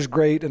Hefner's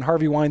great and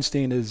Harvey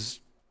Weinstein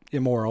is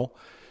immoral.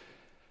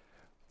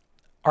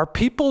 Are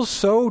people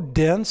so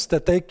dense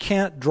that they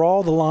can't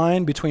draw the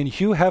line between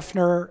Hugh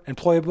Hefner and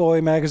Playboy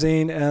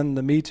magazine and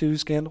the Me Too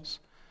scandals?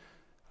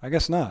 I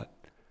guess not.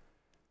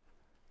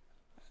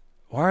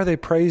 Why are they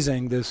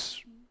praising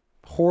this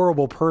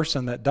horrible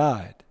person that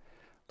died?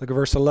 Look at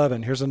verse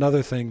 11. Here's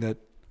another thing that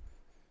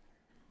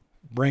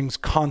brings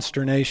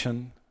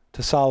consternation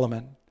to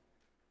Solomon.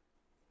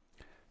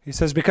 He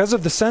says, because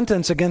of the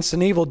sentence against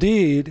an evil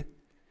deed,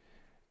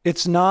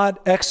 it's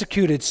not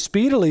executed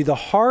speedily. The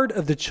heart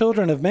of the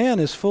children of man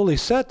is fully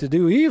set to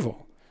do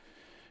evil.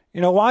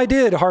 Why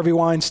did Harvey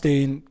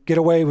Weinstein get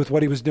away with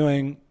what he was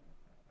doing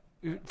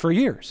for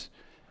years?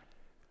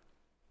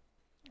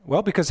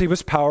 Well, because he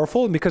was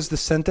powerful and because the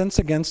sentence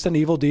against an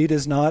evil deed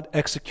is not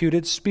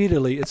executed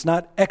speedily. It's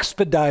not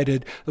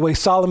expedited the way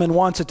Solomon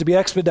wants it to be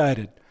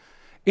expedited.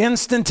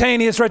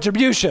 Instantaneous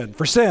retribution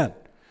for sin.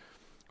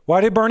 Why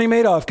did Bernie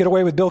Madoff get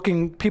away with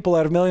bilking people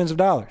out of millions of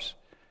dollars?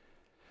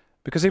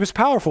 Because he was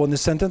powerful and the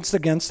sentence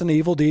against an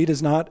evil deed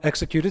is not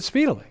executed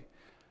speedily.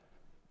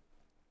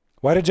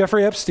 Why did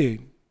Jeffrey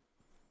Epstein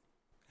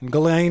and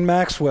Ghislaine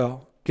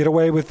Maxwell get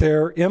away with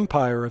their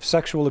empire of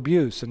sexual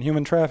abuse and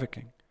human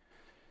trafficking?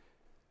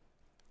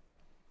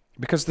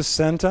 Because the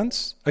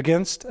sentence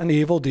against an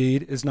evil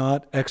deed is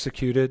not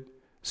executed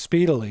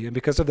speedily. And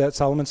because of that,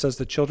 Solomon says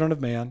the children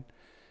of man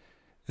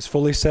is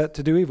fully set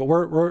to do evil.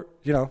 We're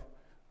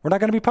not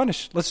going to be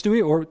punished. Let's do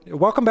evil.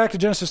 Welcome back to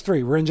Genesis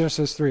 3. We're in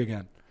Genesis 3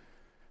 again.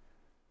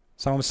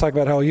 Solomon's talking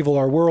about how evil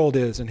our world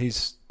is, and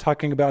he's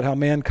talking about how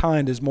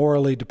mankind is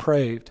morally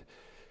depraved.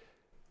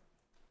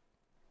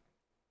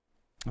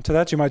 And to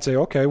that you might say,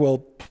 okay,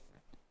 well,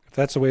 if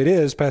that's the way it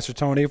is, Pastor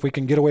Tony, if we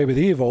can get away with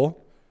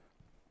evil,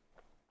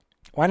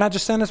 why not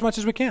just sin as much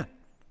as we can?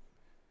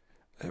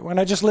 Why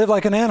not just live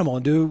like an animal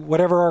and do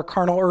whatever our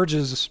carnal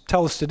urges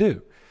tell us to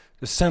do?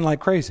 Just sin like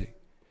crazy.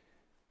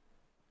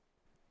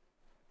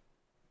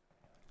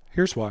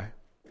 Here's why.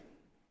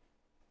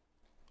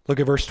 Look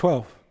at verse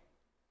 12.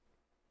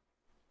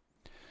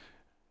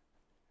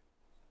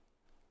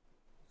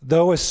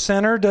 Though a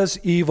sinner does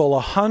evil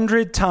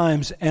 100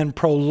 times and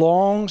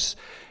prolongs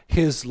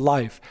his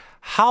life.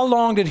 How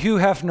long did Hugh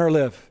Hefner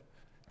live?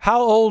 How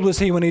old was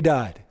he when he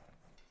died?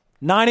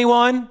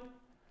 91?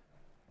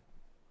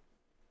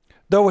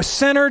 Though a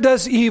sinner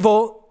does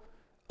evil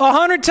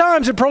 100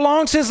 times and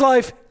prolongs his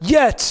life,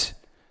 yet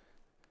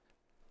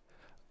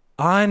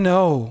I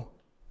know,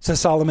 says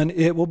Solomon,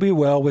 it will be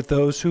well with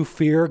those who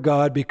fear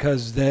God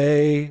because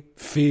they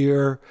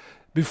fear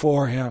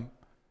before him.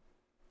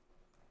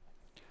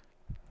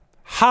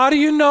 How do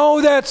you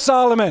know that,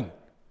 Solomon?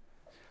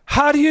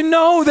 How do you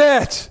know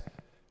that?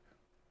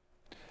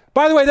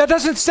 By the way, that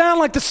doesn't sound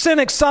like the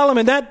cynic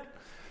Solomon. That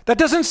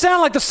doesn't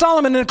sound like the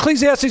Solomon in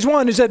Ecclesiastes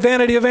 1 who said,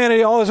 vanity of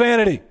vanity, all is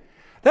vanity.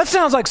 That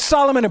sounds like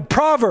Solomon in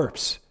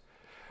Proverbs.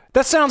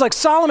 That sounds like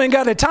Solomon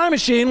got in a time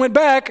machine, went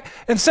back,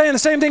 and saying the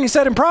same thing he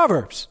said in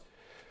Proverbs.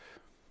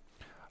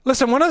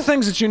 Listen, one of the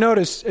things that you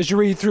notice as you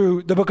read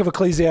through the book of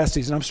Ecclesiastes,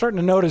 and I'm starting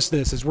to notice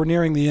this as we're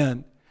nearing the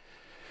end,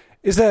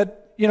 is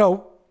that,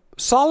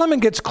 Solomon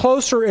gets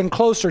closer and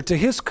closer to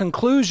his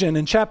conclusion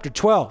in chapter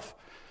 12.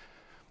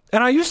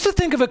 And I used to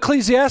think of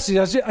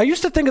Ecclesiastes, I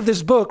used to think of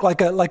this book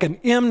like an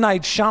M.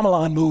 Night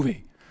Shyamalan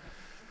movie.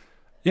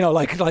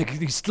 Like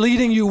he's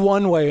leading you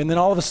one way, and then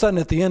all of a sudden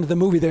at the end of the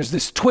movie, there's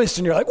this twist,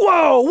 and you're like,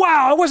 whoa,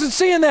 wow, I wasn't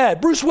seeing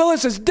that. Bruce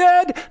Willis is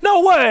dead?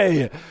 No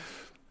way.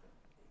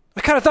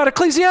 I kind of thought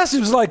Ecclesiastes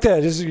was like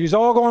that. He's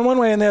all going one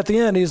way, and then at the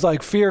end, he's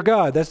like, fear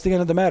God. That's the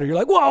end of the matter. You're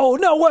like, whoa,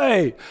 no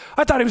way.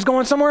 I thought he was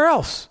going somewhere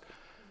else.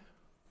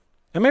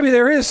 And maybe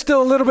there is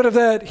still a little bit of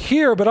that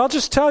here, but I'll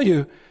just tell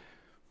you,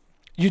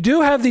 you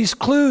do have these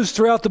clues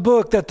throughout the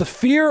book that the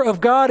fear of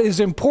God is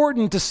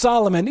important to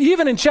Solomon,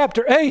 even in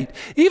chapter 8,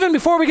 even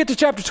before we get to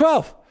chapter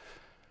 12.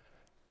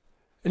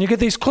 And you get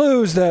these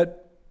clues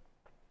that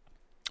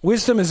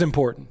wisdom is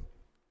important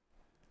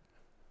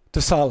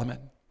to Solomon.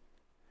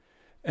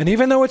 And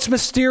even though it's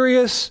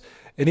mysterious,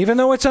 and even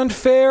though it's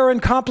unfair and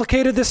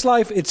complicated, this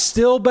life, it's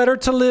still better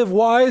to live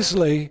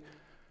wisely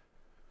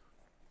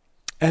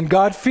and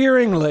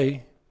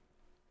God-fearingly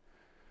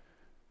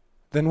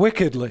than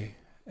wickedly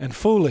and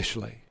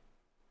foolishly.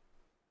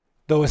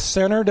 Though a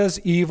sinner does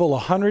evil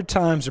 100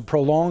 times and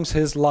prolongs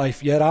his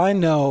life, yet I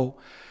know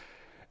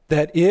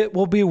that it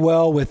will be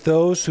well with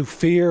those who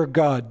fear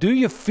God. Do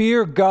you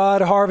fear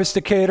God, Harvest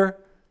Decatur?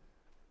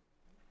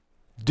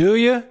 Do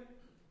you?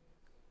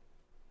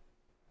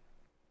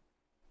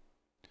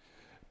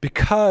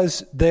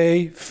 Because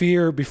they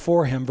fear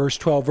before him. Verse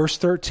 12, verse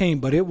 13,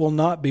 but it will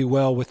not be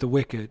well with the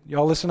wicked.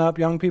 Y'all listen up,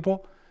 young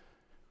people.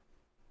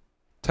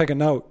 Take a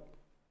note.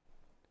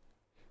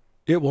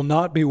 It will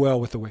not be well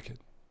with the wicked.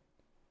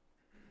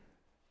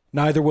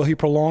 Neither will he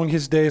prolong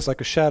his days like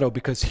a shadow,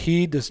 because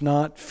he does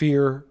not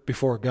fear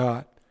before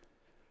God.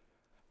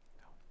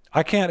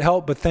 I can't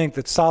help but think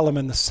that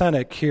Solomon the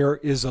cynic here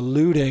is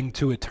alluding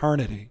to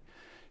eternity.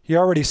 He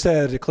already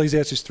said,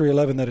 Ecclesiastes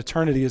 3:11, that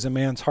eternity is a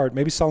man's heart.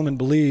 Maybe Solomon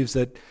believes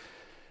that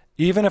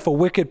even if a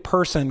wicked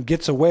person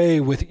gets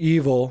away with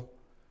evil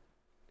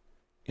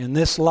in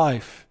this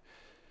life,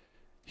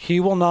 he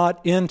will not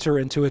enter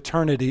into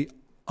eternity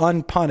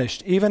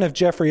unpunished. Even if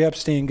Jeffrey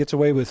Epstein gets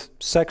away with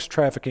sex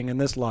trafficking in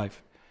this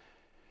life,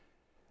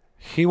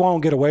 he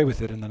won't get away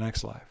with it in the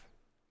next life.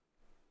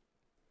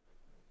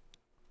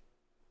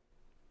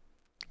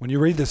 When you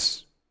read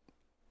this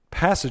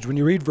passage, when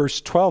you read verse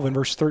 12 and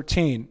verse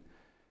 13,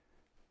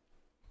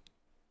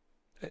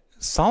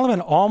 Solomon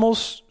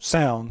almost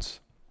sounds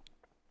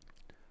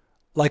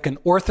like an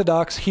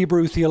Orthodox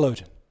Hebrew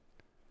theologian.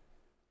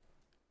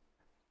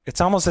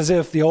 It's almost as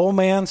if the old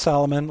man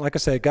Solomon, like I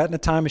said, got in a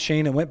time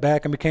machine and went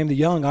back and became the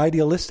young,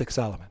 idealistic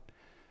Solomon,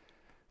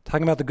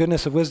 talking about the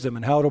goodness of wisdom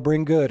and how it'll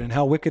bring good and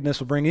how wickedness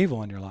will bring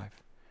evil in your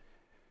life.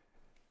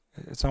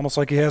 It's almost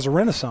like he has a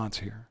renaissance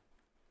here.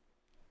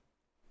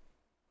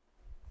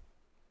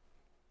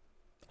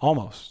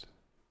 Almost.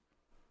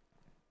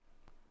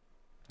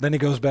 Then he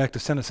goes back to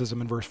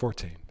cynicism in verse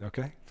 14,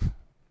 okay?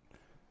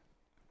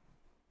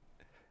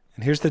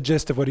 And here's the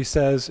gist of what he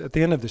says at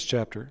the end of this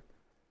chapter.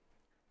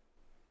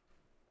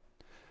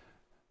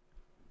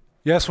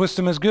 Yes,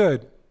 wisdom is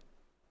good.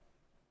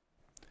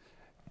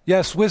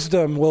 Yes,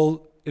 wisdom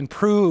will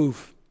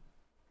improve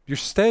your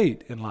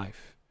state in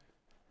life.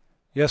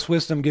 Yes,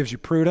 wisdom gives you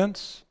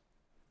prudence.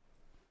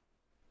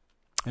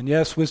 And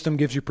yes, wisdom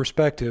gives you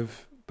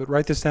perspective. But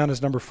write this down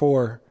as number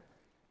 4.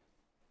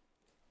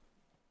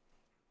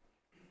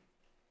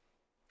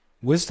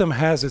 Wisdom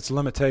has its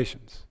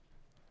limitations.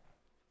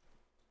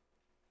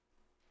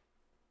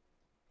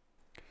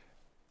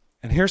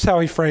 And here's how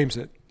he frames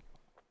it.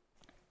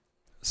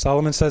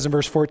 Solomon says in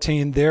verse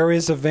 14, there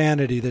is a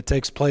vanity that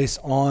takes place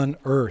on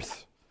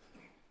earth.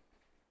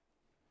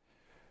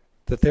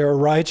 that there are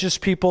righteous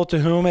people to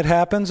whom it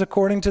happens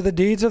according to the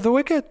deeds of the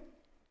wicked.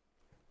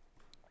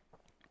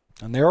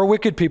 And there are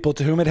wicked people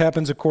to whom it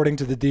happens according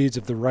to the deeds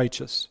of the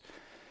righteous.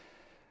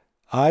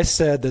 I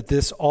said that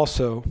this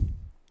also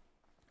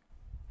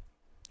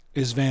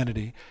is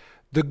vanity.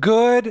 The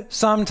good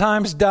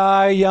sometimes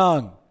die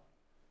young,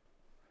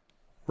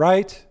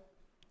 right?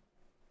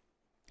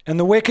 And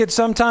the wicked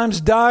sometimes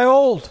die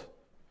old.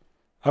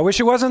 I wish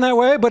it wasn't that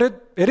way, but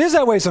it is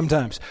that way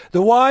sometimes.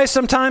 The wise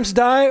sometimes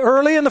die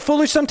early, and the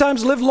foolish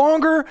sometimes live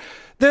longer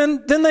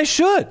than they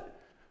should.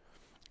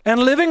 And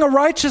living a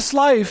righteous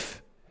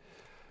life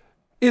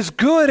is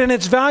good and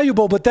it's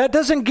valuable, but that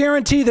doesn't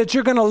guarantee that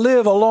you're going to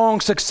live a long,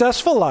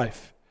 successful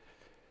life.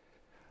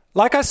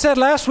 Like I said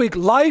last week,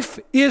 life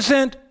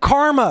isn't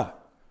karma.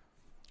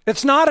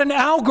 It's not an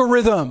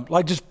algorithm,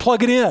 like just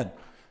plug it in.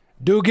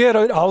 Do good,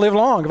 I'll live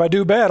long. If I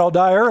do bad, I'll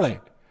die early.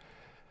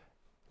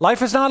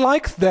 Life is not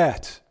like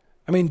that.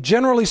 I mean,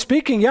 generally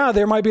speaking, yeah,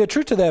 there might be a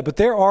truth to that, but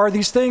there are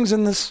these things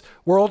in this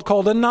world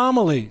called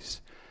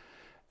anomalies.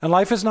 And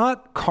life is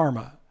not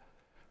karma.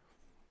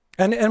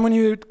 And when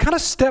you kind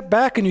of step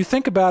back and you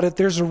think about it,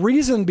 there's a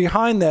reason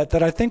behind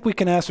that I think we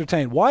can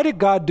ascertain. Why did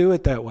God do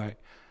it that way?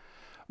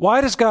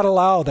 Why does God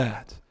allow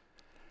that?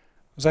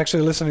 I was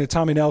actually listening to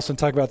Tommy Nelson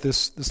talk about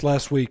this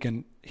last week,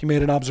 and he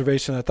made an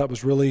observation I thought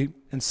was really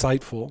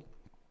insightful.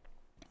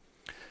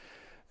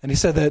 And he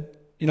said that,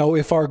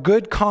 if our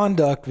good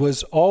conduct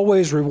was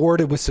always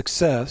rewarded with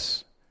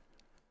success,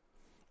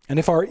 and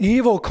if our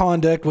evil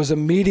conduct was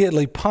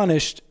immediately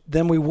punished,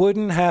 then we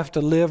wouldn't have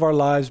to live our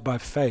lives by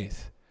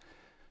faith.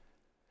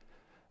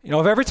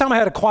 If every time I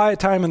had a quiet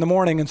time in the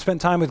morning and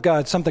spent time with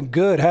God, something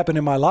good happened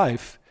in my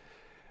life,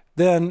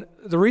 then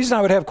the reason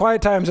I would have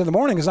quiet times in the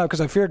morning is not because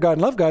I fear God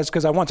and love God, it's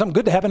because I want something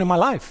good to happen in my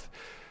life.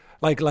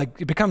 Like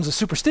it becomes a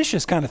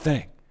superstitious kind of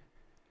thing.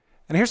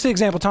 And here's the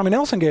example Tommy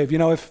Nelson gave.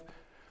 If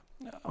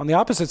on the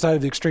opposite side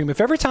of the extreme, if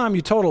every time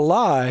you told a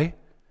lie,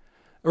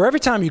 or every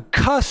time you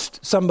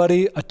cussed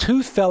somebody, a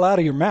tooth fell out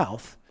of your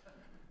mouth,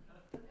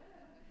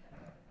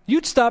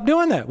 you'd stop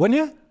doing that, wouldn't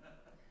you?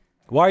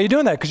 Why are you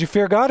doing that? Because you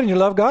fear God and you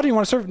love God and you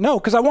want to serve? No,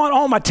 because I want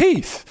all my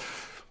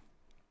teeth.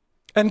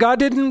 And God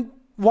didn't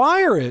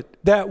wire it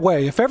that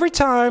way. If every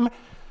time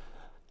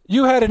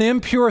you had an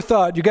impure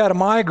thought, you got a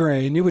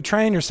migraine, you would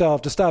train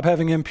yourself to stop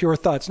having impure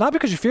thoughts. Not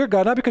because you fear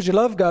God, not because you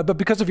love God, but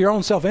because of your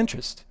own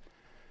self-interest.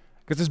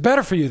 Because it's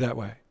better for you that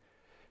way.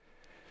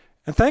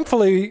 And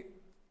thankfully,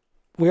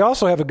 we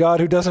also have a God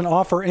who doesn't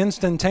offer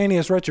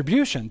instantaneous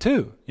retribution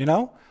too,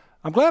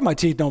 I'm glad my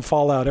teeth don't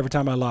fall out every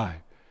time I lie.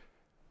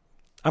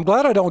 I'm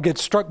glad I don't get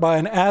struck by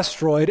an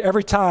asteroid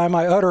every time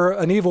I utter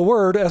an evil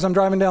word as I'm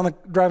driving down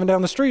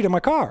the street in my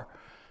car.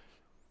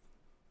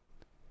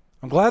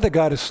 I'm glad that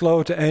God is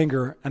slow to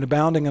anger and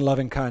abounding in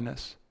loving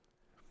kindness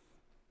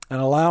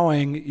and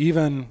allowing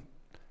even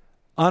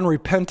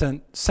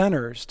unrepentant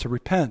sinners to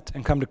repent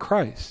and come to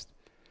Christ.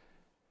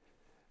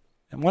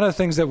 And one of the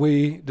things that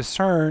we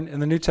discern in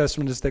the New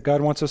Testament is that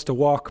God wants us to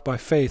walk by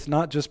faith,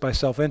 not just by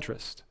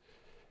self-interest.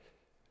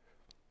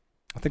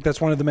 I think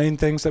that's one of the main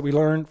things that we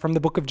learn from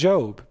the book of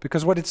Job.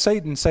 Because what did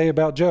Satan say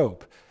about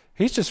Job?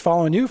 He's just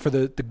following you for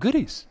the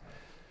goodies.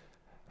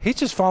 He's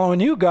just following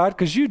you, God,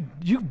 because you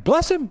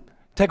bless him.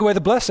 Take away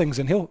the blessings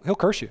and he'll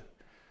curse you.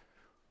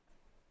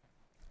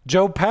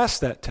 Job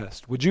passed that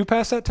test. Would you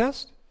pass that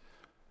test?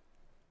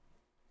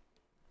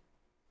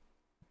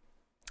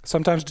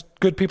 Sometimes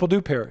good people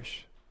do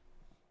perish.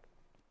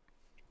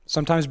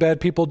 Sometimes bad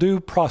people do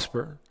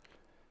prosper.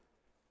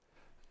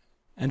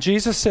 And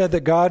Jesus said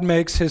that God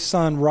makes his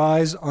sun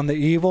rise on the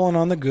evil and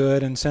on the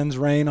good and sends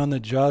rain on the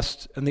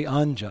just and the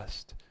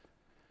unjust.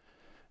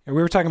 And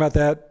we were talking about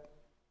that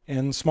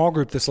in small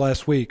group this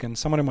last week, and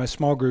someone in my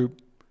small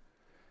group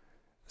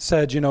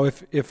said,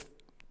 if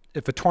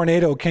a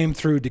tornado came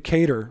through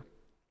Decatur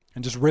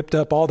and just ripped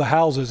up all the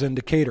houses in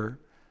Decatur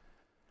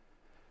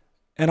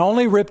and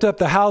only ripped up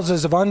the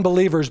houses of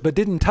unbelievers but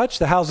didn't touch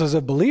the houses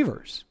of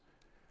believers,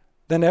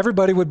 then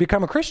everybody would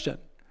become a Christian.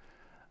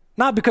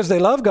 Not because they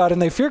love God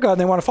and they fear God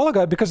and they want to follow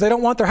God, because they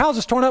don't want their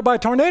houses torn up by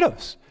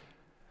tornadoes.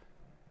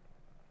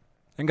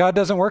 And God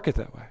doesn't work it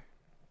that way.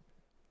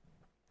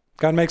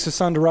 God makes his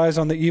sun to rise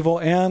on the evil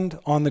and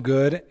on the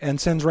good and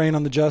sends rain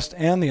on the just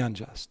and the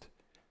unjust.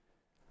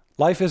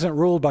 Life isn't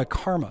ruled by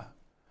karma.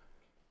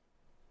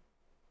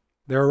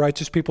 There are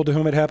righteous people to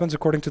whom it happens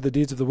according to the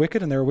deeds of the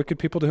wicked, and there are wicked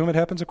people to whom it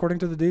happens according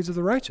to the deeds of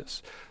the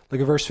righteous. Look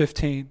at verse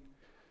 15.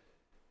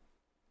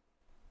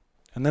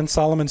 And then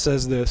Solomon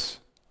says this.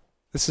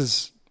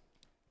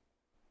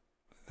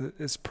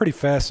 It's pretty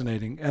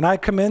fascinating. And I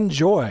commend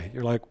joy.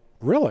 You're like,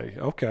 really?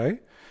 Okay.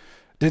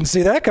 Didn't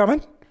see that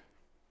coming.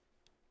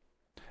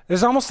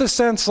 There's almost this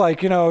sense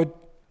like,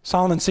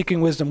 Solomon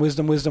seeking wisdom,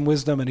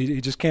 and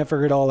he just can't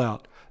figure it all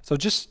out. So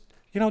just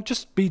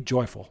be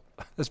joyful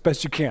as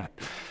best you can.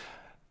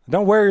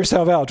 Don't wear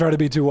yourself out trying to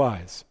be too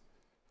wise.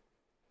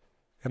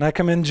 And I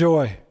commend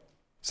joy,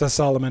 says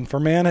Solomon, for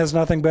man has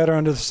nothing better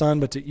under the sun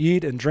but to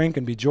eat and drink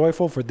and be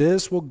joyful, for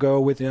this will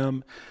go with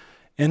him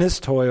in his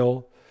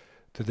toil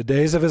through the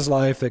days of his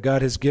life that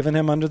God has given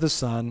him under the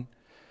sun.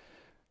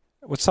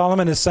 What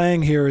Solomon is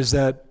saying here is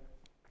that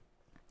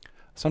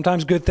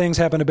sometimes good things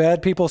happen to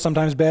bad people,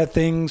 sometimes bad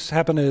things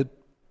happen to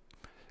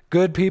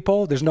good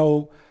people. There's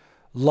no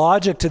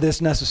logic to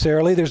this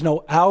necessarily. There's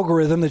no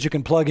algorithm that you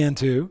can plug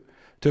into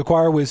to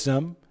acquire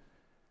wisdom.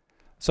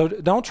 So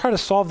don't try to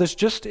solve this.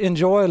 Just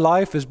enjoy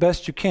life as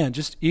best you can.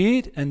 Just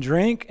eat and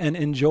drink and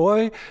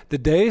enjoy the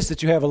days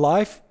that you have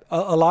alive.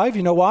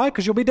 You know why?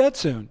 Because you'll be dead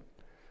soon.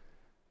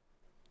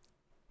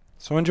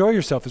 So enjoy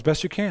yourself as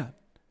best you can.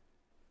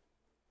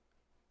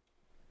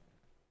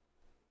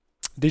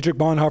 Dietrich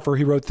Bonhoeffer,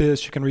 he wrote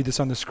this. You can read this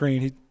on the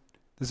screen.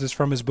 This is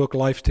from his book,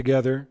 Life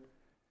Together.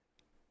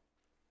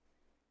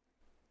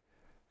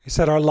 He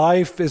said, our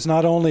life is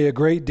not only a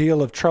great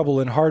deal of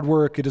trouble and hard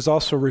work, it is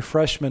also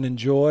refreshment and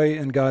joy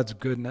in God's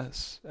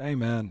goodness.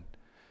 Amen.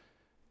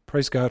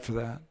 Praise God for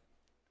that.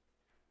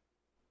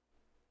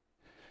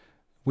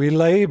 We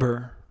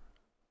labor,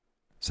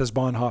 says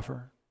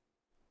Bonhoeffer,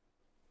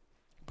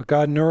 but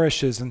God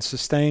nourishes and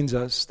sustains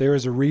us. There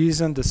is a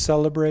reason to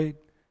celebrate.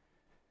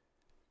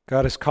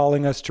 God is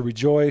calling us to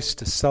rejoice,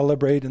 to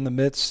celebrate in the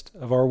midst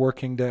of our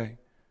working day.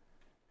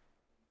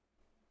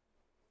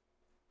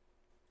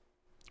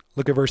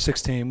 Look at verse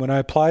 16. When I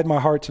applied my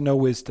heart to know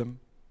wisdom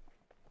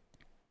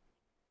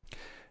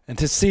and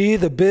to see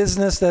the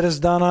business that is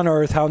done on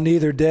earth, how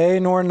neither day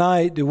nor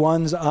night do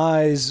one's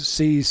eyes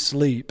see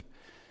sleep.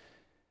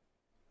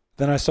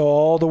 Then I saw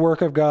all the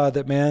work of God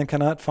that man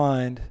cannot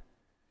find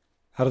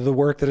out of the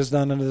work that is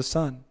done under the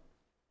sun.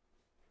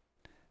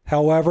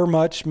 However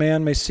much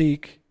man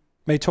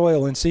may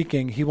toil in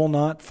seeking, he will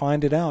not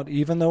find it out.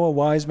 Even though a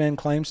wise man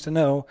claims to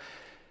know,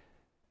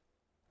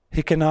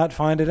 he cannot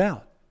find it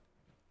out.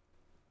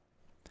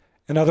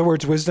 In other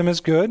words, wisdom is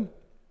good,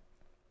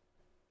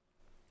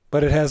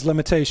 but it has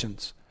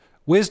limitations.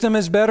 Wisdom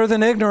is better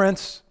than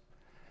ignorance.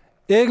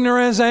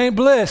 Ignorance ain't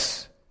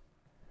bliss.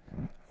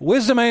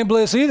 Wisdom ain't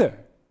bliss either.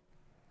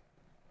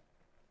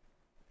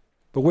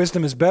 But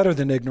wisdom is better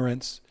than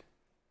ignorance.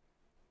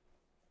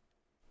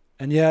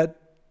 And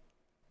yet,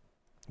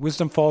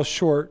 wisdom falls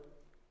short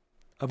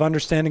of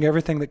understanding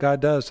everything that God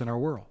does in our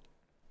world.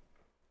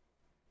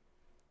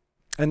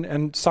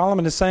 And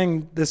Solomon is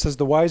saying this as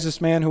the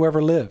wisest man who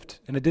ever lived.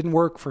 And it didn't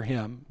work for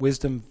him,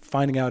 wisdom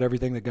finding out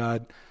everything that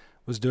God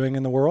was doing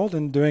in the world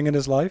and doing in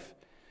his life.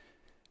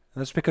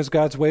 And that's because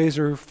God's ways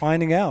are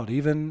finding out,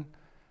 even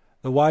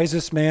the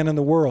wisest man in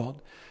the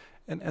world.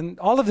 And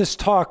all of this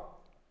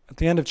talk at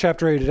the end of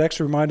chapter 8, it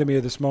actually reminded me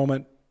of this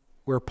moment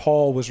where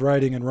Paul was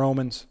writing in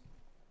Romans.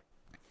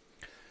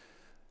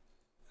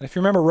 And if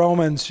you remember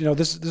Romans,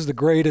 this is the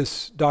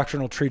greatest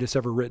doctrinal treatise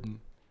ever written.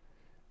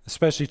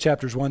 Especially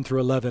chapters 1 through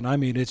 11. I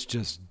mean, it's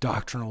just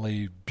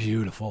doctrinally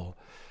beautiful.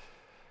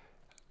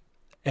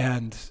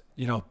 And,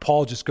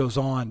 Paul just goes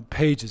on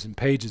pages and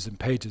pages and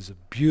pages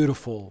of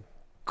beautiful,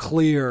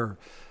 clear,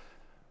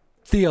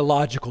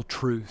 theological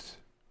truth.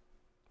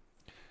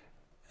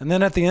 And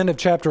then at the end of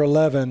chapter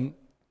 11,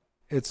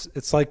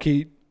 it's like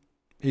he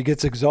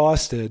gets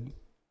exhausted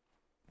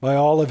by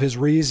all of his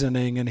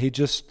reasoning, and he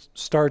just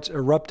starts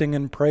erupting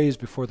in praise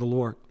before the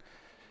Lord.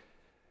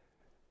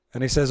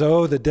 And he says,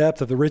 oh, the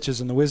depth of the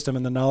riches and the wisdom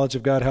and the knowledge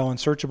of God, how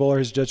unsearchable are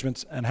his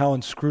judgments and how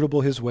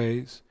inscrutable his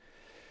ways.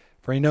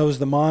 For he knows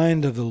the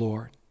mind of the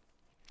Lord.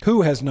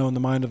 Who has known the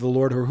mind of the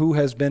Lord, or who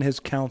has been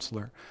his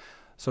counselor?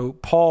 So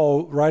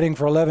Paul, writing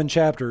for 11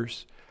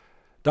 chapters,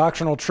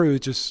 doctrinal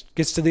truth, just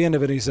gets to the end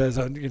of it. He says,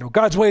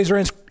 God's ways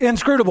are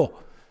inscrutable.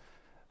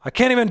 I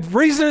can't even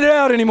reason it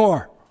out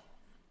anymore.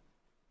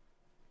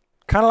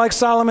 Kind of like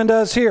Solomon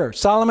does here.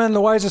 Solomon, the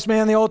wisest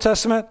man in the Old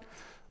Testament.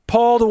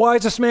 Paul, the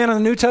wisest man in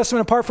the New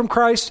Testament apart from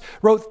Christ,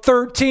 wrote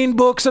 13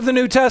 books of the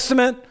New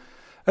Testament.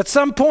 At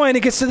some point,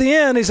 he gets to the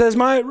end. He says,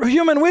 my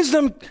human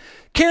wisdom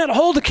can't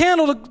hold a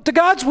candle to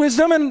God's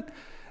wisdom, and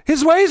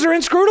his ways are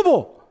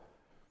inscrutable.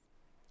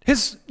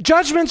 His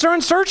judgments are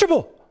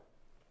unsearchable.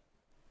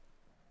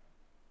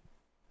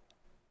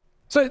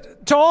 So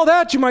to all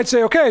that, you might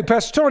say, okay,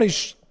 Pastor Tony,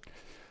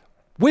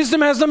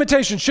 wisdom has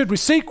limitations. Should we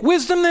seek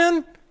wisdom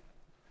then?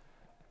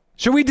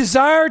 Should we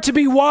desire to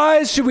be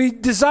wise? Should we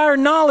desire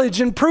knowledge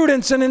and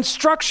prudence and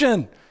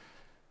instruction?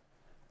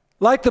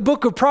 Like the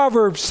book of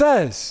Proverbs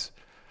says.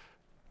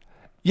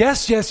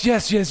 Yes, yes,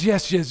 yes, yes,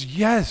 yes, yes,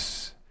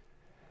 yes.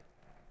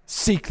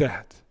 Seek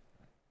that.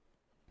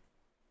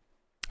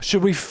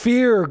 Should we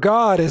fear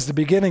God as the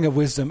beginning of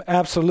wisdom?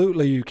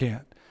 Absolutely you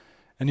can.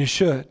 And you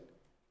should.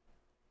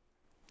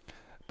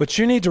 But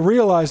you need to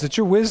realize that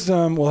your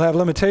wisdom will have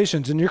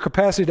limitations, and your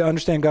capacity to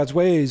understand God's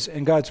ways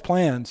and God's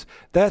plans,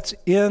 that's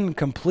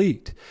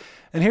incomplete.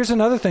 And here's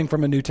another thing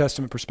from a New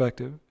Testament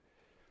perspective.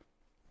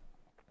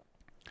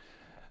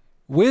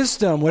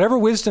 Wisdom, whatever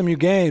wisdom you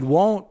gain,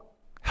 won't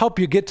help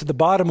you get to the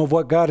bottom of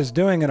what God is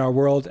doing in our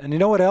world. And you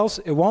know what else?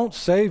 It won't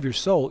save your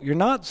soul. You're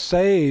not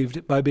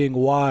saved by being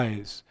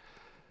wise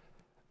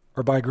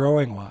or by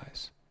growing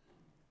wise.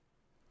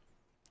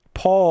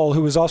 Paul,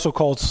 who was also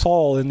called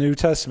Saul in the New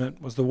Testament,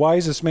 was the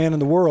wisest man in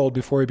the world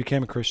before he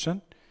became a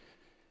Christian.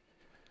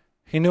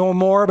 He knew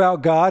more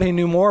about God. He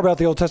knew more about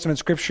the Old Testament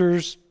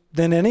scriptures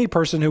than any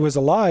person who was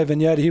alive,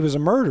 and yet he was a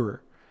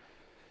murderer.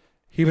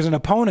 He was an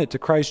opponent to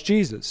Christ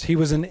Jesus. He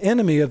was an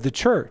enemy of the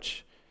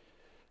church.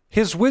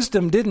 His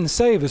wisdom didn't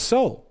save his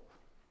soul.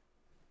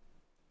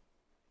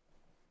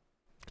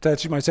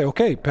 That you might say,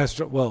 okay,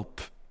 Pastor, well,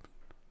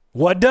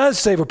 what does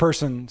save a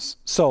person's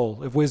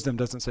soul if wisdom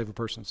doesn't save a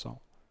person's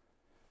soul?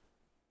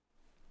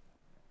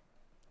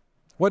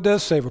 What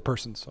does save a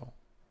person's soul?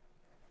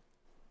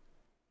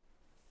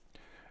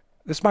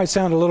 This might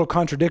sound a little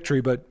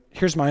contradictory, but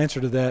here's my answer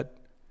to that.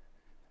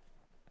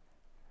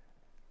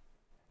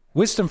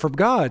 Wisdom from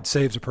God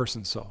saves a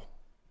person's soul.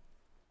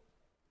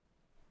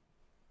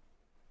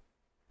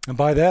 And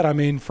by that I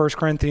mean 1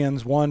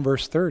 Corinthians 1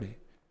 verse 30.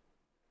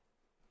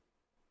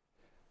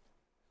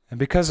 And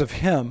because of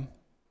him,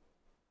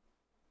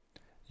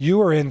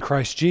 you are in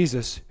Christ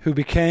Jesus, who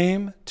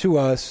became to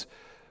us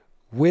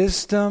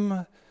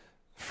wisdom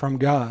from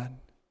God,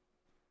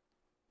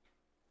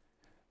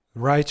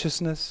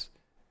 righteousness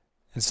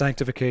and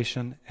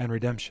sanctification and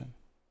redemption.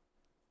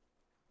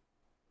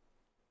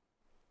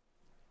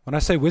 When I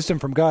say wisdom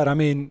from God, I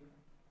mean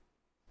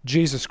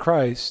Jesus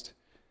Christ,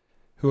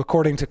 who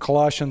according to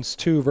Colossians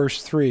 2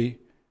 verse 3,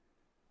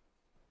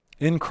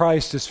 in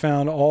Christ is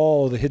found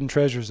all the hidden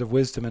treasures of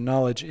wisdom and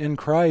knowledge. In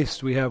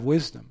Christ we have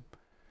wisdom.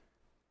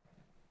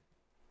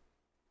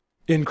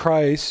 In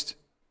Christ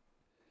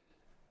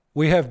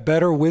we have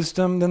better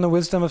wisdom than the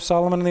wisdom of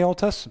Solomon in the Old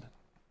Testament.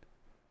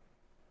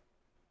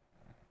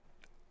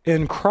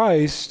 In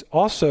Christ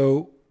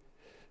also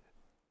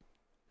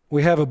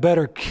we have a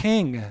better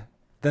king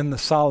than the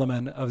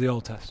Solomon of the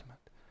Old Testament.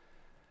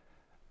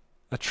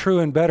 A true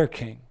and better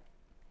king.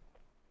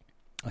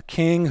 A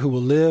king who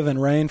will live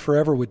and reign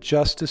forever with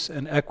justice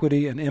and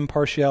equity and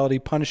impartiality,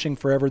 punishing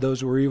forever those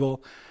who are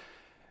evil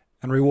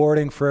and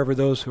rewarding forever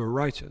those who are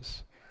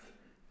righteous.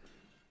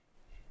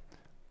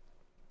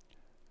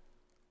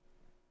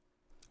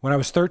 When I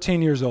was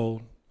 13 years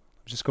old,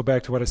 just go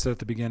back to what I said at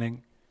the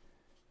beginning,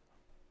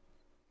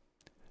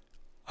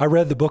 I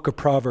read the book of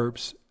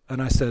Proverbs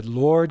and I said,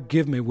 Lord,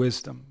 give me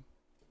wisdom.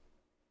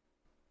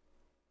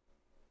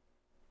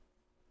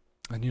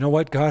 And you know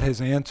what? God has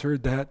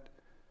answered that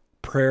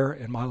prayer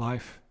in my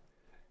life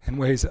in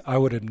ways that I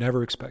would have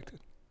never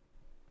expected.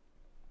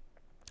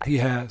 He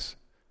has.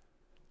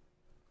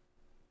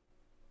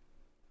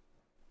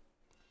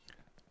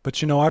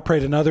 But you know, I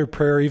prayed another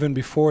prayer even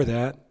before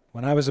that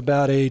when I was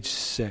about age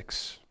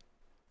 6.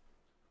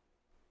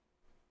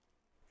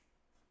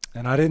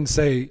 And I didn't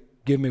say,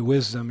 give me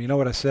wisdom. You know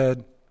what I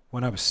said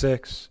when I was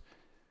 6?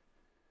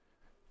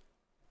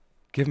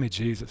 Give me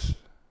Jesus.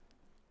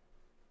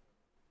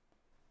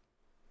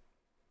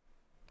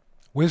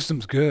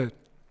 Wisdom's good.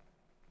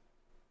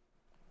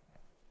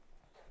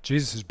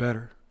 Jesus is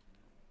better.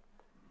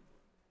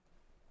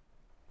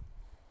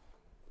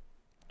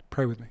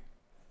 Pray with me.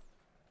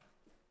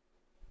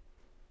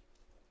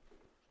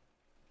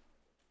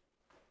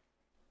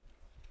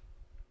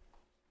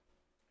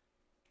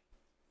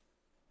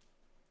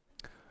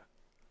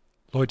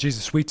 Lord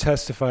Jesus, we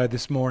testify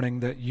this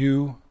morning that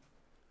you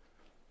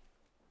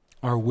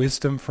are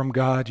wisdom from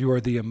God. You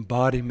are the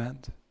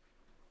embodiment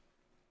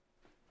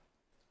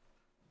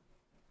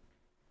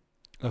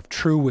of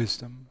true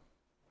wisdom,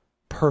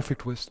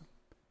 perfect wisdom.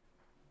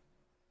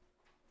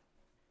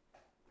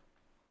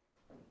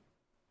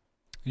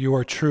 You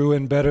are true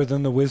and better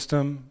than the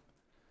wisdom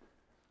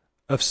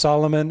of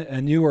Solomon,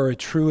 and you are a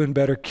true and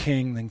better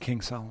king than King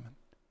Solomon.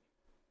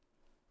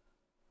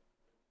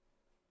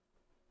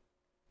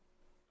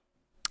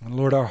 And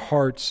Lord, our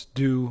hearts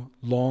do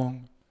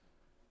long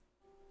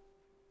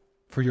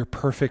for your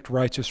perfect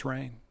righteous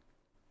reign.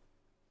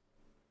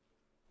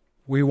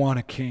 We want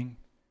a king.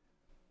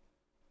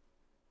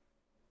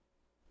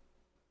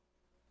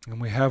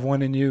 And we have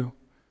one in you.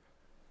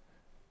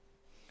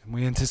 And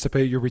we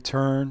anticipate your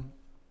return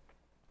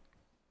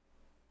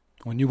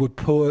when you will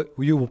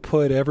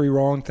put every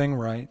wrong thing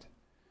right.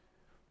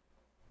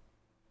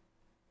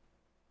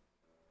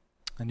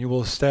 And you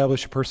will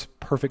establish a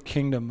perfect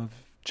kingdom of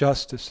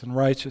justice and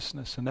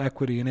righteousness and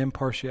equity and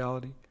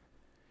impartiality.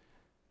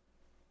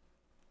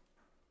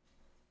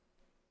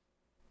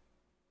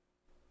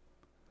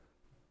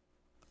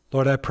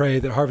 Lord, I pray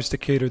that Harvest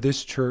Decatur,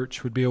 this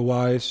church, would be a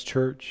wise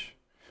church,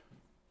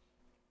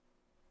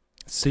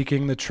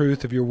 seeking the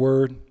truth of your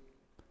word,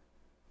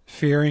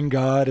 fearing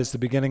God as the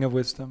beginning of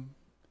wisdom.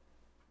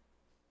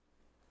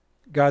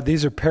 God,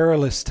 these are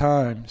perilous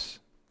times.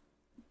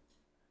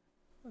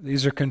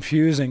 These are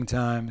confusing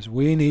times.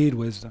 We need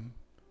wisdom.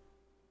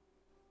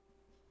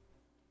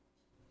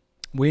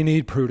 We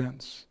need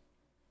prudence.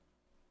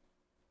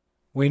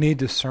 We need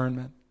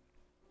discernment.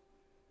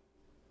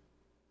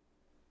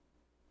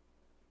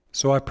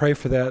 So I pray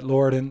for that,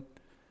 Lord, and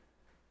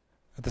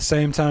at the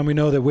same time we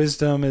know that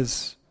wisdom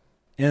is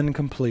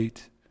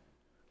incomplete.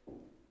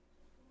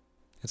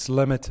 It's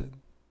limited.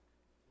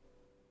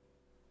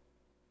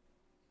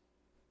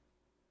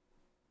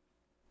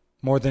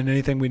 More than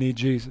anything, we need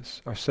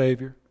Jesus, our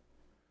Savior.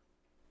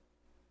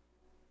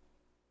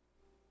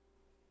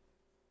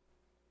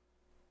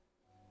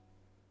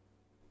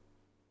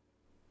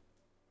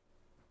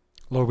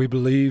 Lord, we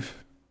believe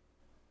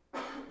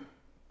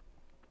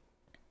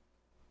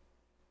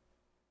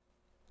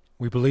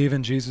We believe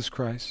in Jesus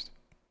Christ.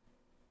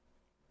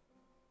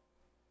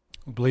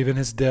 We believe in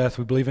his death.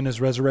 We believe in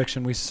his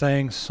resurrection. We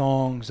sang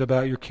songs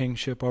about your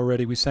kingship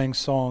already. We sang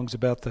songs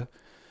about the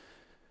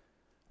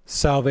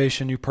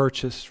salvation you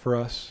purchased for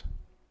us.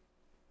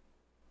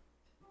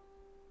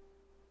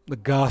 The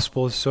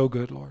gospel is so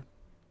good, Lord.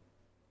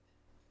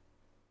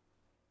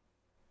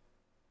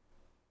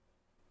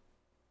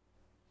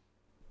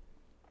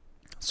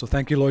 So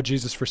thank you, Lord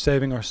Jesus, for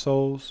saving our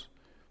souls.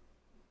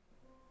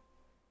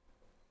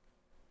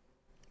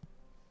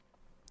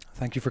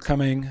 Thank you for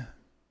coming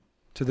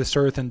to this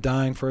earth and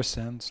dying for our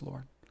sins,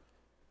 Lord.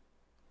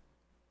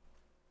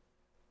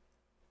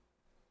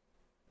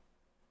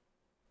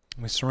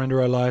 We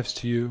surrender our lives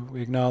to you.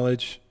 We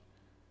acknowledge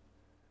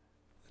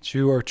that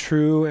you are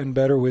true and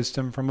better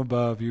wisdom from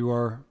above. You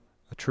are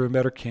a true and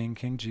better King,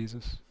 King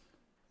Jesus.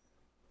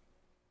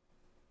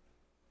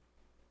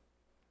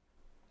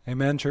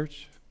 Amen,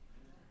 church.